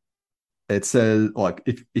 It says like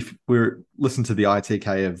if we're listen to the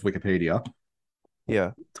ITK of Wikipedia,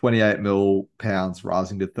 Yeah. 28 mil pounds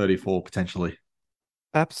rising to 34 potentially.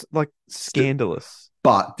 Like scandalous.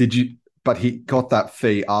 But he got that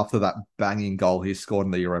fee after that banging goal he scored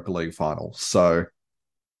in the Europa League final. So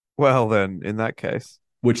Well, then, in that case,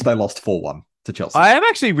 which they lost 4-1 to Chelsea. I am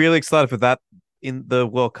actually really excited for that in the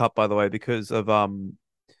World Cup, by the way, because of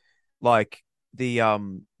like you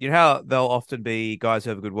know how there'll often be guys who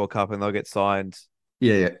have a good World Cup and they'll get signed.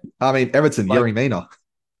 Yeah, yeah. I mean Everton, Like, Yerry Mina.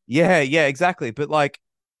 yeah, exactly. But like,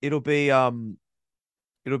 it'll be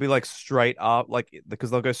like straight up, like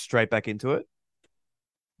because they'll go straight back into it.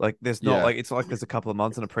 Like there's not Yeah. like it's like there's a couple of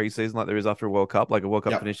months in a preseason like there is after a World Cup. Like a World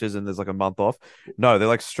Cup Yep. finishes and there's like a month off. No, they're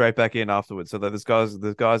like straight back in afterwards. So that there's guys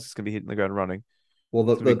that's gonna be hitting the ground running. Well,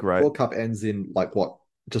 It's gonna be the great. World Cup ends in like what?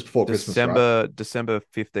 Just before Christmas, right? December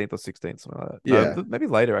 15th or 16th, something like that. Yeah. No, maybe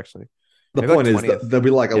later actually. The Maybe like point is that 20th. there'll be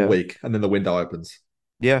like a Yeah. week and then the window opens.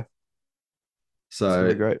 Yeah, it's gonna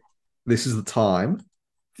be So great. this is the time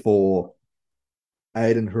for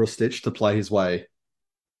Aiden Hrustic to play his way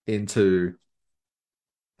into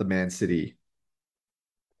the Man City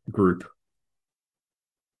group.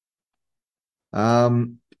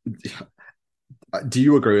 Um, do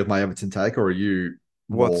you agree with my Everton take, or are you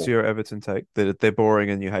What's more? your Everton take? That they're boring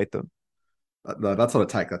and you hate them? No, that's not a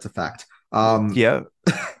take. That's a fact. Yeah.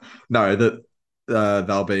 No, that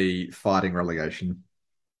they'll be fighting relegation.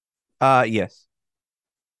 Yes.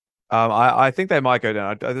 I think they might go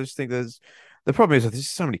down. I just think the problem is that there's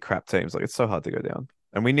just so many crap teams. Like it's so hard to go down,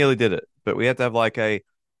 and we nearly did it, but we had to have like a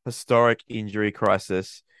historic injury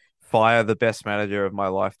crisis, fire the best manager of my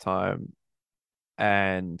lifetime,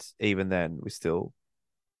 and even then we still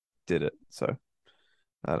did it. So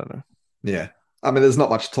I don't know. Yeah. I mean, there's not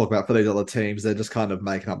much to talk about for these other teams. They're just kind of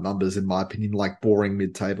making up numbers, in my opinion, like boring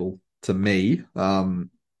mid-table to me. Your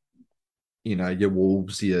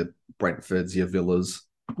Wolves, your Brentfords, your Villas.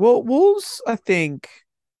 Well, I think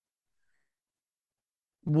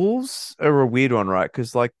Wolves are a weird one, right?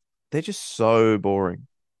 Because like they're just so boring.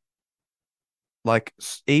 Like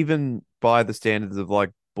even by the standards of like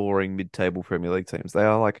boring mid-table Premier League teams, they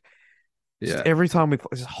are like just Yeah. every time we play,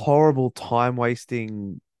 just horrible time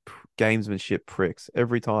wasting gamesmanship pricks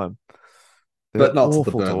every time. They're But not to the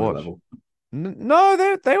awful to Burnley watch. level.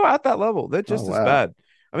 No, they were at that level. They're Oh, just as wow. bad.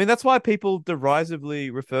 I mean, that's why people derisively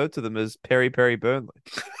referred to them as Peri Peri Burnley.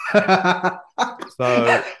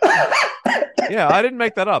 So yeah, I didn't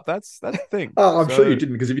make that up. That's the thing. Oh, I'm sure you So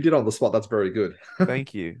didn't, because if you did it on the spot, that's very good.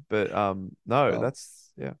 thank you. But no, Well,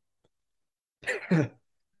 that's yeah.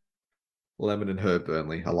 Lemon and Herb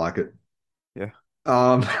Burnley. I like it. Yeah.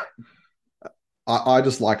 Um, I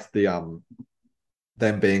just liked them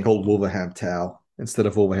being called Wolverhampton instead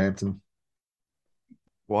of Wolverhampton.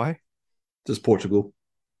 Why? Just Portugal.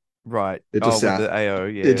 Right. It Oh, just with sounds the AO,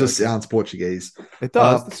 yeah, it just okay. sounds Portuguese. It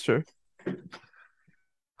does, Um, that's true.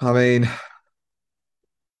 I mean,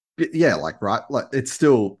 yeah, like right, like it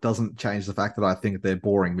still doesn't change the fact that I think they're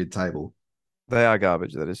boring mid-table. They are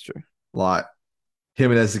garbage, that is true. Like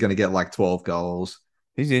Jimenez is going to get like 12 goals.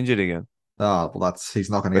 He's injured again. Oh, well, he's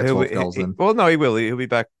not going to But get he'll 12 be goals then. well, no, he will. He'll be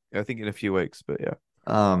back, I think, in a few weeks, but yeah.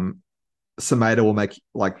 Semedo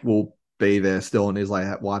will be there still, and he's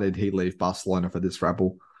like, why did he leave Barcelona for this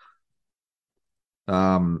rabble?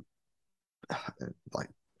 Um, like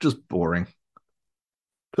just boring.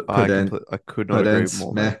 I could not agree Podence,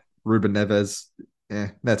 more, meh. mate. Ruben Neves,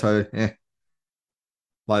 Neto,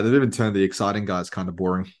 Like they've even turned the exciting guys kind of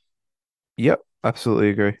boring. Yep, absolutely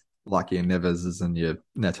agree. Like your Neves and your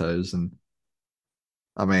Netos, and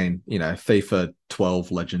I mean, FIFA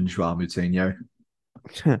 12 legend Joao Moutinho.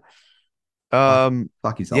 Fuck,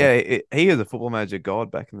 fuck he's old. Yeah, he is a football manager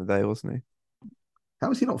god back in the day, wasn't he?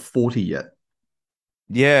 How is he not 40 yet?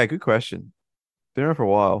 Yeah, good question. Been around for a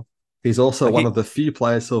while. He's also Like one of the few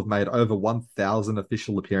players who have made over 1,000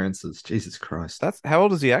 official appearances. Jesus Christ. that's how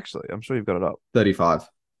old is he actually? I'm sure you've got it up. 35.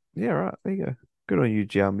 Yeah, right. There you go. Good on you,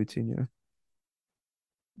 João Moutinho.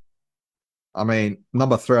 I mean,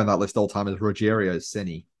 number 3 on that list all time is Rogerio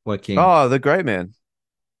Ceni. What king? Oh, the great man.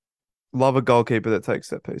 Love a goalkeeper that takes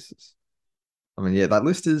set pieces. I mean, yeah, that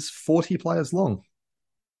list is 40 players long.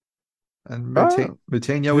 And Oh.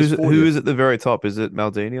 Moutinho is 40. Who is at the very top? Is it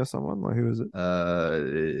Maldini or someone? Like who is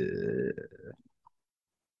it?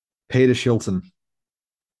 Peter Shilton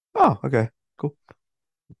Oh, okay. Cool.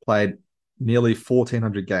 played nearly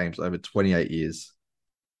 1,400 games over 28 years.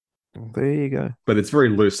 Well, there you go. But it's very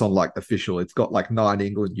loose on like official. It's got like 9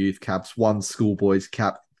 England youth caps, 1 schoolboys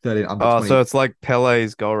cap, 13 under Oh, 20, so it's like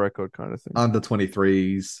Pele's goal record kind of thing. under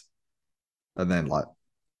 23s, and then like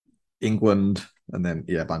England, and then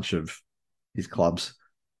yeah, a bunch of his clubs.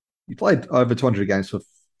 He played over 200 games for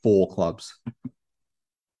 4 clubs.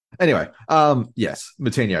 Anyway, yes,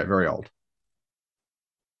 Moutinho, very old.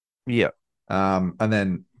 Yeah. And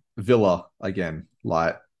then Villa again,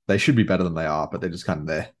 like they should be better than they are, but they're just kind of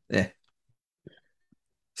there. Yeah.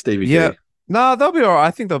 Stevie Yeah. G. No, they'll be all right.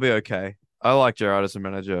 I think they'll be okay. I like Gerrard as a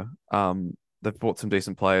manager. They've bought some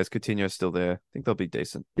decent players. Coutinho's still there. I think they'll be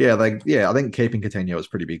decent. Yeah, I think keeping Coutinho was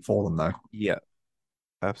pretty big for them though. Yeah,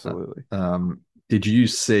 absolutely. Did you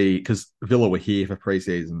see because Villa were here for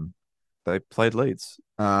preseason? They played Leeds.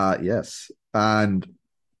 Yes. And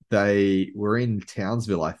they were in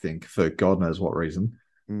Townsville, I think, for God knows what reason.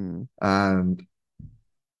 Mm. And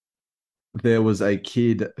there was a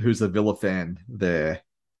kid who's a Villa fan there.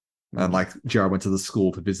 And like Jared went to the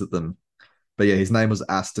school to visit them. But yeah, his name was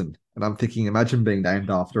Aston. And I'm thinking, imagine being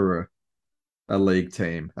named after a league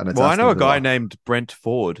team. And it's Well, I know a Aston guy Villa. named Brent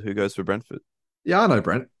Ford who goes for Brentford. Yeah, I know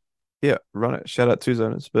Brent. Yeah, run it. Shout out to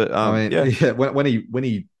zoners. But I mean, yeah,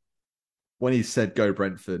 when he said go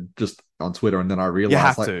Brentford just on Twitter, and then I you realized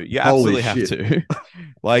have like, to. You holy absolutely have shit. to.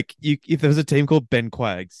 Like, if there was a team called Ben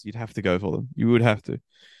Quags, you'd have to go for them. You would have to.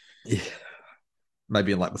 Yeah.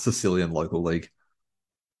 Maybe in like the Sicilian local league.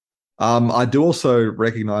 I do also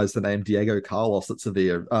recognize the name Diego Carlos at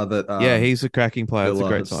Sevilla. That Yeah, he's a cracking player. It's a Villa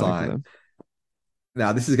great have signing for signed. them.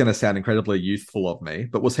 Now, this is going to sound incredibly youthful of me,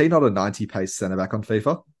 but was he not a 90 pace centre back on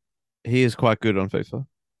FIFA? He is quite good on FIFA.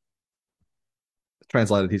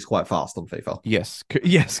 Translated, he's quite fast on FIFA. Yes,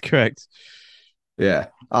 yes, correct. Yeah.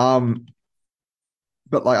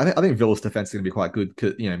 But like I think Villa's defense is going to be quite good.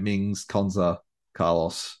 You know, Mings, Konza,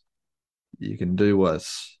 Carlos. You can do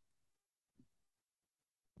worse.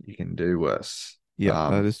 You can do worse. Yeah,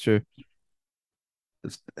 that is true.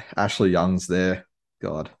 Ashley Young's there.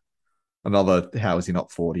 God, another. How is he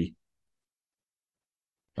not 40?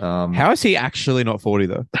 How is he actually not 40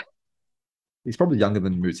 though? He's probably younger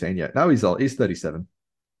than Moutinho. No, he's old. He's 37.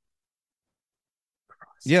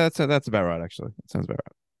 Yeah, that's about right. Actually, that sounds about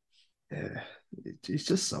right. Yeah, he's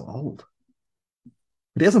just so old.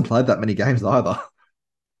 But he hasn't played that many games either.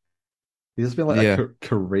 He's just been like Yeah. a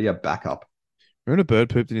career backup. Remember a bird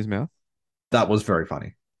pooped in his mouth? That was very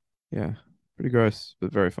funny. Yeah, pretty gross,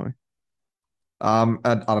 but very funny. And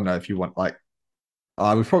I don't know if you want like,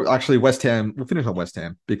 we probably actually West Ham. We'll finish on West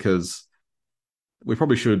Ham because we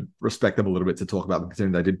probably should respect them a little bit to talk about them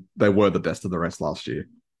considering they were the best of the rest last year.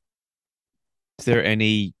 Is there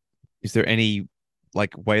any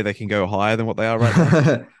like way they can go higher than what they are right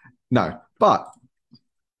now? No, but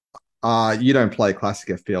you don't play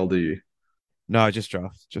classic FPL, do you? No, just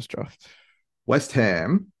draft. West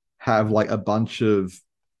Ham have like a bunch of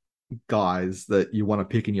guys that you want to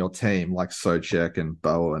pick in your team, like Socek and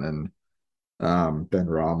Bowen and Ben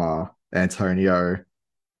Rama, Antonio,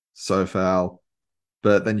 Sofal.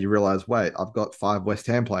 But then you realize, wait, I've got 5 West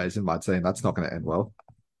Ham players in my team. That's not going to end well.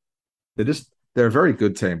 They're a very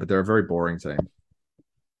good team, but they're a very boring team.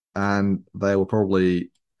 And they will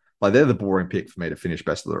probably like they're the boring pick for me to finish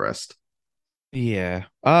best of the rest. Yeah.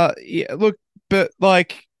 Yeah, look, but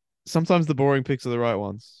like sometimes the boring picks are the right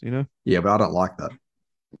ones, you know? Yeah, but I don't like that.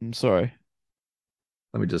 I'm sorry.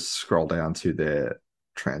 Let me just scroll down to their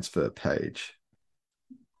transfer page.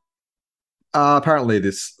 Apparently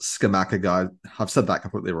this Scamacca guy, I've said that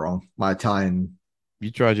completely wrong. My Italian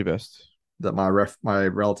You tried your best. that my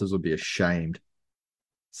relatives would be ashamed.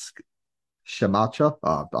 Shamacha?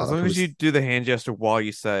 As long as you do the hand gesture while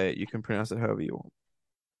you say it, you can pronounce it however you want.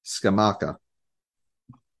 Scamacca.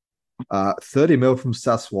 30 mil from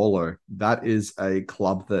Sassuolo. That is a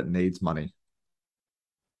club that needs money.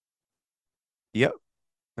 Yep.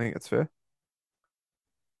 I think that's fair.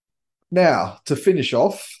 Now, to finish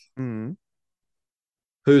off, Mm.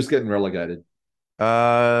 who's getting relegated?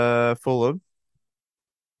 Fulham.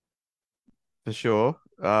 For sure.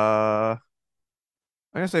 I'm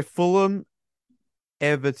gonna say Fulham,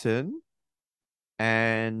 Everton,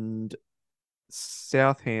 and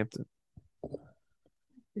Southampton.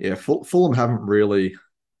 Yeah, Fulham haven't really.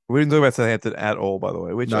 We didn't talk about Southampton at all, by the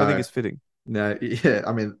way, which I No. think is fitting. No, yeah,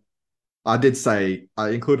 I mean, I did say I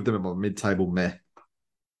included them in my mid-table meh,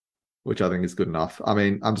 which I think is good enough. I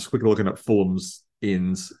mean, I'm just quickly looking at Fulham's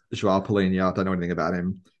ins. Joao Polina, don't know anything about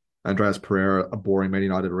him. Andreas Pereira, a boring Man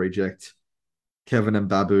United reject. Kevin and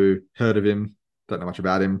Babu, heard of him, don't know much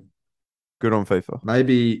about him. Good on FIFA.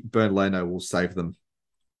 Maybe Bernd Leno will save them.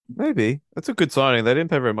 Maybe. That's a good signing. They didn't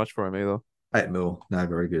pay very much for him either. 8 mil, no,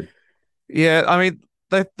 very good. Yeah, I mean,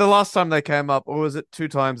 the last time they came up, or was it 2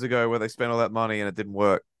 times ago where they spent all that money and it didn't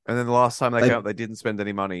work? And then the last time they They came up, they didn't spend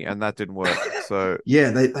any money, and that didn't work. So yeah,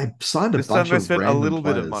 they signed a this time bunch they of spent a random little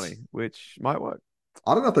bit of money, players. which might work.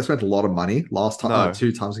 I don't know if they spent a lot of money last time, No,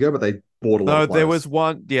 2 times ago, but they bought a lot of no, there was players.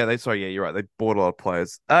 one. Yeah, yeah, you're right. They bought a lot of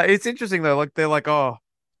players. It's interesting though. Like they're like, oh,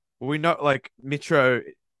 we know, like Mitro.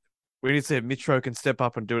 We need to say Mitro can step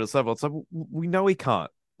up and do it at this level. It's like we know he can't.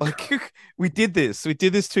 Like we did this. We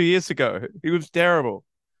did this 2 years ago. He was terrible,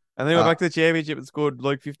 and then he went Uh, back to the championship and scored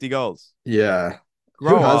like 50 goals. yeah, who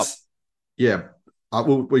Grow up. has? Yeah,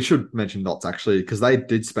 well, we should mention Knots actually because they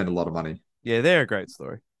did spend a lot of money. Yeah, they're a great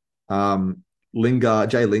story. Lingard,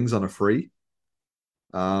 Jay Ling's on a free.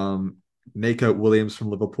 Um, Nico Williams from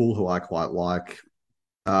Liverpool, who I quite like.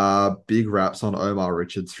 Big raps on Omar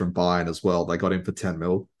Richards from Bayern as well. They got him for 10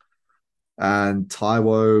 mil. And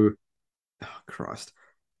Taiwo, oh Christ,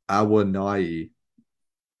 Awanai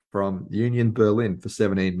from Union Berlin for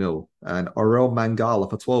 17 mil. And Aurel Mangala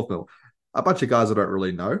for 12 mil. A bunch of guys I don't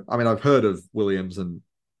really know. I mean, I've heard of Williams and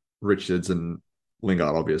Richards and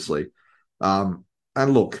Lingard, obviously. And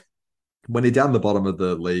look, when you're down the bottom of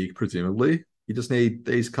the league, presumably, you just need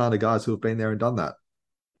these kind of guys who have been there and done that,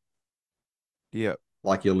 Yeah.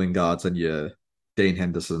 like your Lingards and your Dean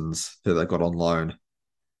Hendersons who they got on loan.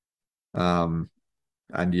 Um,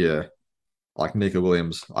 and yeah, like Nico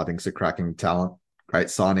Williams, I think is a cracking talent, great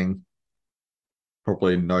signing.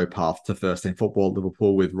 Probably no path to first team football at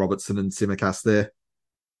Liverpool with Robertson and Simicast there.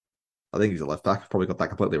 I think he's a left back. Probably got that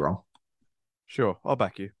completely wrong. Sure, I'll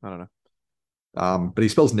back you. I don't know. But he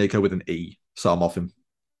spells Nico with an E, so I'm off him.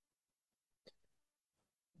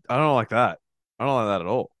 I don't like that. I don't like that at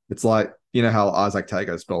all. It's like, you know how Isaac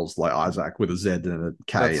Tago spells like Isaac with a Z and a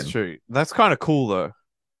K. That's true. That's kind of cool though.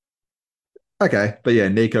 Okay, but yeah,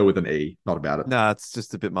 Nico with an E, not about it. Nah, it's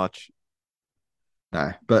just a bit much.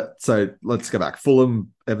 No, but so let's go back.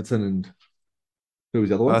 Fulham, Everton, and who was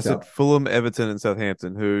the other one? I said Fulham, Everton, and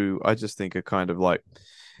Southampton, who I just think are kind of like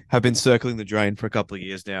have been circling the drain for a couple of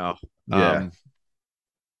years now. Yeah.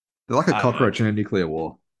 They're like a I don't cockroach in a nuclear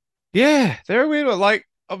war. Yeah, they're a weird one. Like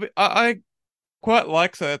I quite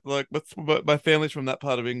like that. Like, but my family's from that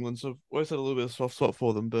part of England, so I've always had a little bit of soft spot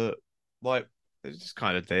for them. But like, they're just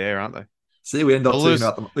kind of there, aren't they? See, we end up They'll talking lose.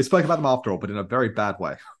 about them. We spoke about them after all, but in a very bad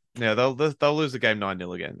way. Yeah, they'll lose the game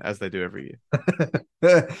 9-0 again, as they do every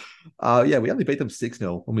Yeah, we only beat them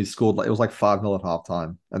 6-0 when we scored like it was like 5-0 at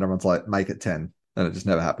halftime, and everyone's like, make it 10, and it just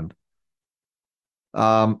never happened.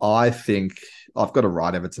 I think I've got to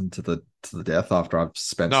ride Everton to the death after I've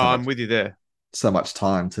spent No, I'm with you there. so much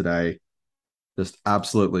time today just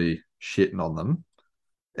absolutely shitting on them.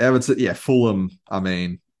 Everton, yeah, Fulham, I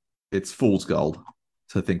mean, it's fool's gold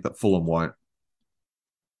to think that Fulham won't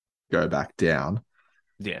go back down.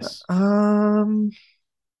 Yes. I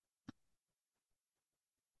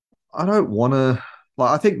don't want to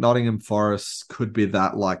like. I think Nottingham Forest could be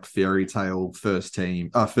that like fairy tale first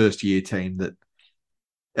year team that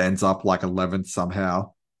ends up like 11th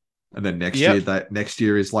somehow, and then next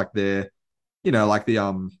year is like their, like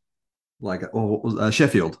the like what was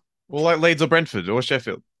Sheffield. Well, like Leeds or Brentford or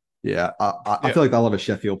Sheffield. Yeah, I Yeah. feel like they'll have a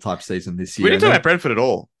Sheffield type season this We year, didn't talk about Brentford at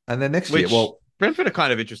all. and then next Which year. Well, Brentford are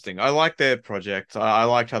kind of interesting. I like their project. I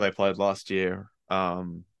liked how they played last year.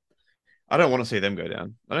 I don't want to see them go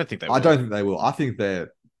down. I don't think they will. I don't think they will. I think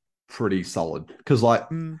they're pretty solid because like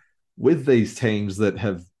Mm, with these teams that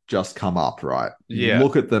have just come up, right? You Yeah.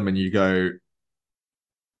 look at them and you go,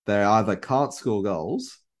 they either can't score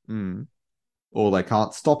goals mm, or they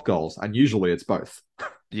can't stop goals. And usually it's both.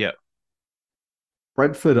 yeah.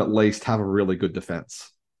 Brentford at least have a really good defense.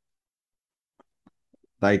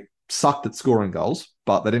 They sucked at scoring goals,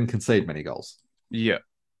 but they didn't concede many goals, Yeah.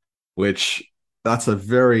 which that's a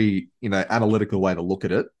very, analytical way to look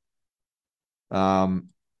at it. But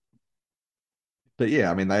yeah,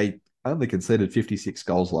 I mean, they only conceded 56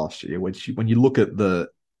 goals last year, which when you look at the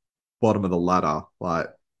bottom of the ladder, like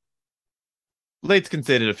Leeds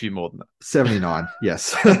conceded a few more than 79,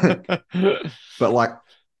 yes. that. But like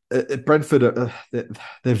Brentford, they're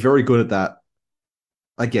very good at that.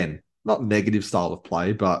 Again, not negative style of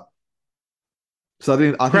play, but so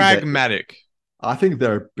Pragmatic. I think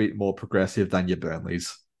they're a bit more progressive than your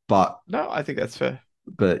Burnleys. No, I think that's fair.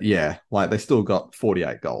 But yeah, like they still got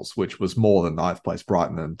 48 goals, which was more than 9th place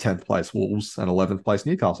Brighton and 10th place Wolves and 11th place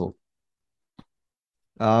Newcastle.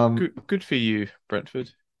 Good for you, Brentford.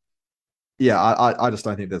 Yeah, I just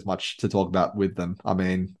don't think there's much to talk about with them. I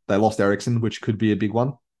mean, they lost Ericsson, which could be a big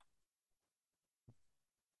one.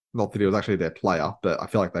 Not that he was actually their player, but I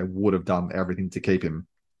feel like they would have done everything to keep him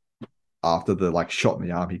after the like shot in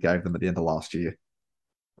the arm he gave them at the end of last year.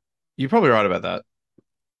 You're probably right about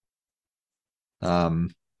that. Um,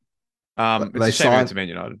 It's they a shame signed. to Man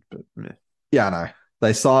United, but yeah. Yeah, I know.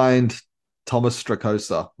 They signed Thomas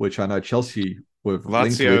Strakosa, which I know Chelsea were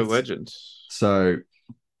linked Lazio with. legend. So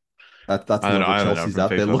that's the I level don't know Chelsea's from at.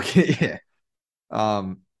 They're FIFA. looking,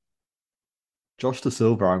 yeah. Josh Da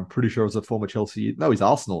Silva, I'm pretty sure is a former Chelsea. No, he's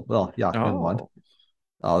Arsenal. Oh, yeah, never mind.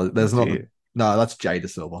 Oh, There's not. dear. No, that's Jay Da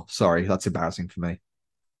Silva. Sorry, that's embarrassing for me.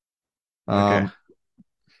 Okay.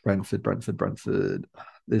 Brentford.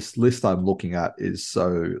 This list I'm looking at is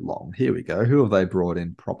so long. Here we go. Who have they brought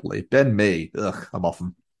in properly? Ben Mee. Ugh, I'm off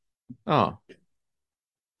him. Oh,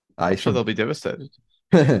 I'm He's sure they'll from be devastated.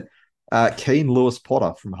 Keane Lewis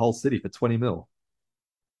Potter from Hull City for 20 mil.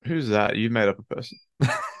 Who's that? You made up a person.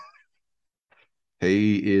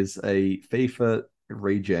 He is a FIFA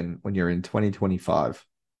regen when you're in 2025.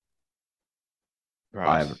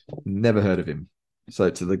 Right. I've never heard of him. So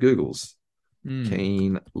to the Googles, Hmm.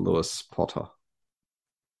 Keane Lewis Potter.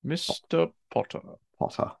 Mr.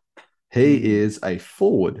 Potter. He is a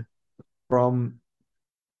forward from,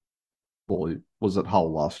 well, he was at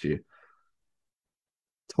Hull last year.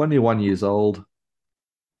 21 years old,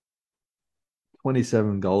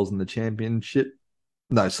 27 goals in the championship.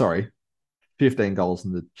 No, sorry, 15 goals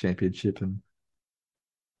in the championship and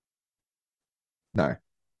no,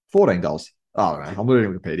 14 goals. I don't know. I'm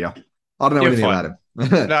reading Wikipedia. I don't know You're anything fine. about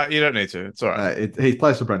him. No, you don't need to. It's all right. He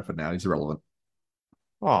plays for Brentford now. He's irrelevant.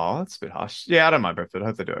 Oh, that's a bit harsh. Yeah, I don't mind Brentford. I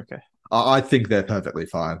hope they do okay. I think they're perfectly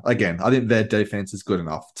fine. Again, I think their defense is good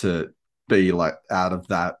enough to be like out of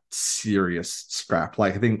that serious scrap.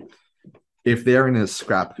 Like I think if they're in a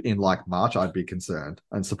scrap in like March, I'd be concerned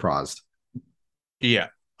and surprised. Yeah.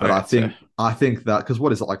 But Okay, I think that because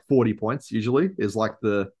what is it like 40 points usually is like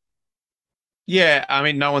the yeah, I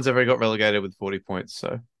mean, no one's ever got relegated with 40 points,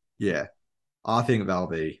 so yeah. I think they'll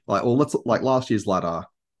be like well let's like last year's ladder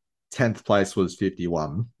 10th place was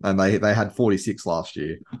 51 and they had 46 last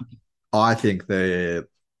year. I think they're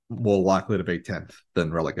more likely to be 10th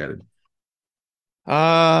than relegated.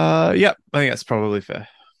 yeah, I think that's probably fair.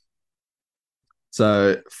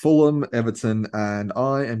 So Fulham, Everton, and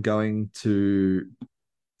I am going to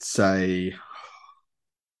say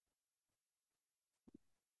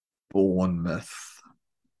Bournemouth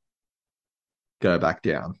go back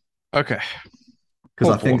down Okay. because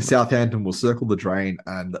Poor I think Bournemouth. Southampton will circle the drain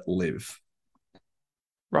and live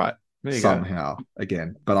Right. There you go. somehow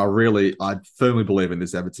again. But I firmly believe in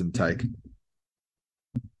this Everton take.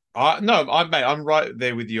 No, I'm right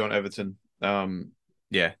there with you on Everton.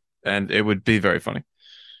 Yeah, and it would be very funny.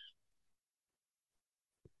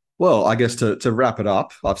 Well, I guess to wrap it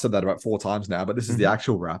up, I've said that about 4 times now, but this is the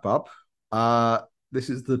actual wrap up. This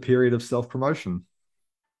is the period of self promotion.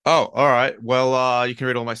 Oh, all right. Well, you can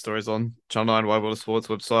read all my stories on Channel 9 Wide World of Sports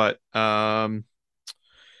website.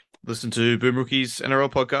 Listen to Boom Rookies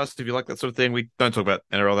NRL podcast if you like that sort of thing. We don't talk about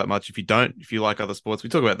NRL that much. If you don't, if you like other sports, we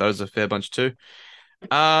talk about those a fair bunch too.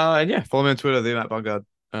 And yeah, follow me on Twitter, the Matt Bungard.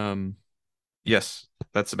 Yes,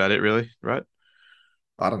 that's about it, really, right?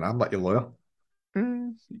 I don't know. I'm like your lawyer.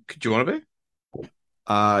 Could you want to be?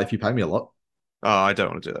 If you pay me a lot. Oh, I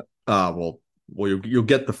don't want to do that. Well, you'll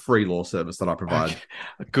get the free law service that I provide.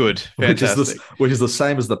 Okay. Good, fantastic, which is the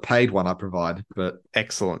same as the paid one I provide, but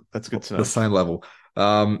excellent. That's good to know. the same level.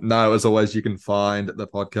 No, as always, you can find the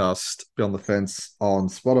podcast Beyond the Fence on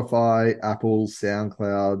Spotify, Apple,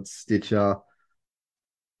 SoundCloud, Stitcher,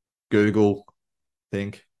 Google,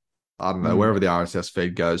 I don't know, wherever the RSS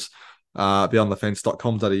feed goes.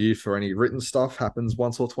 Beyondthefence.com.au for any written stuff. Happens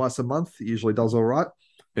once or twice a month. It usually does all right.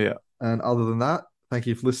 Yeah. And other than that, thank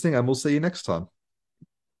you for listening, and we'll see you next time.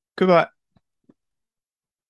 Goodbye.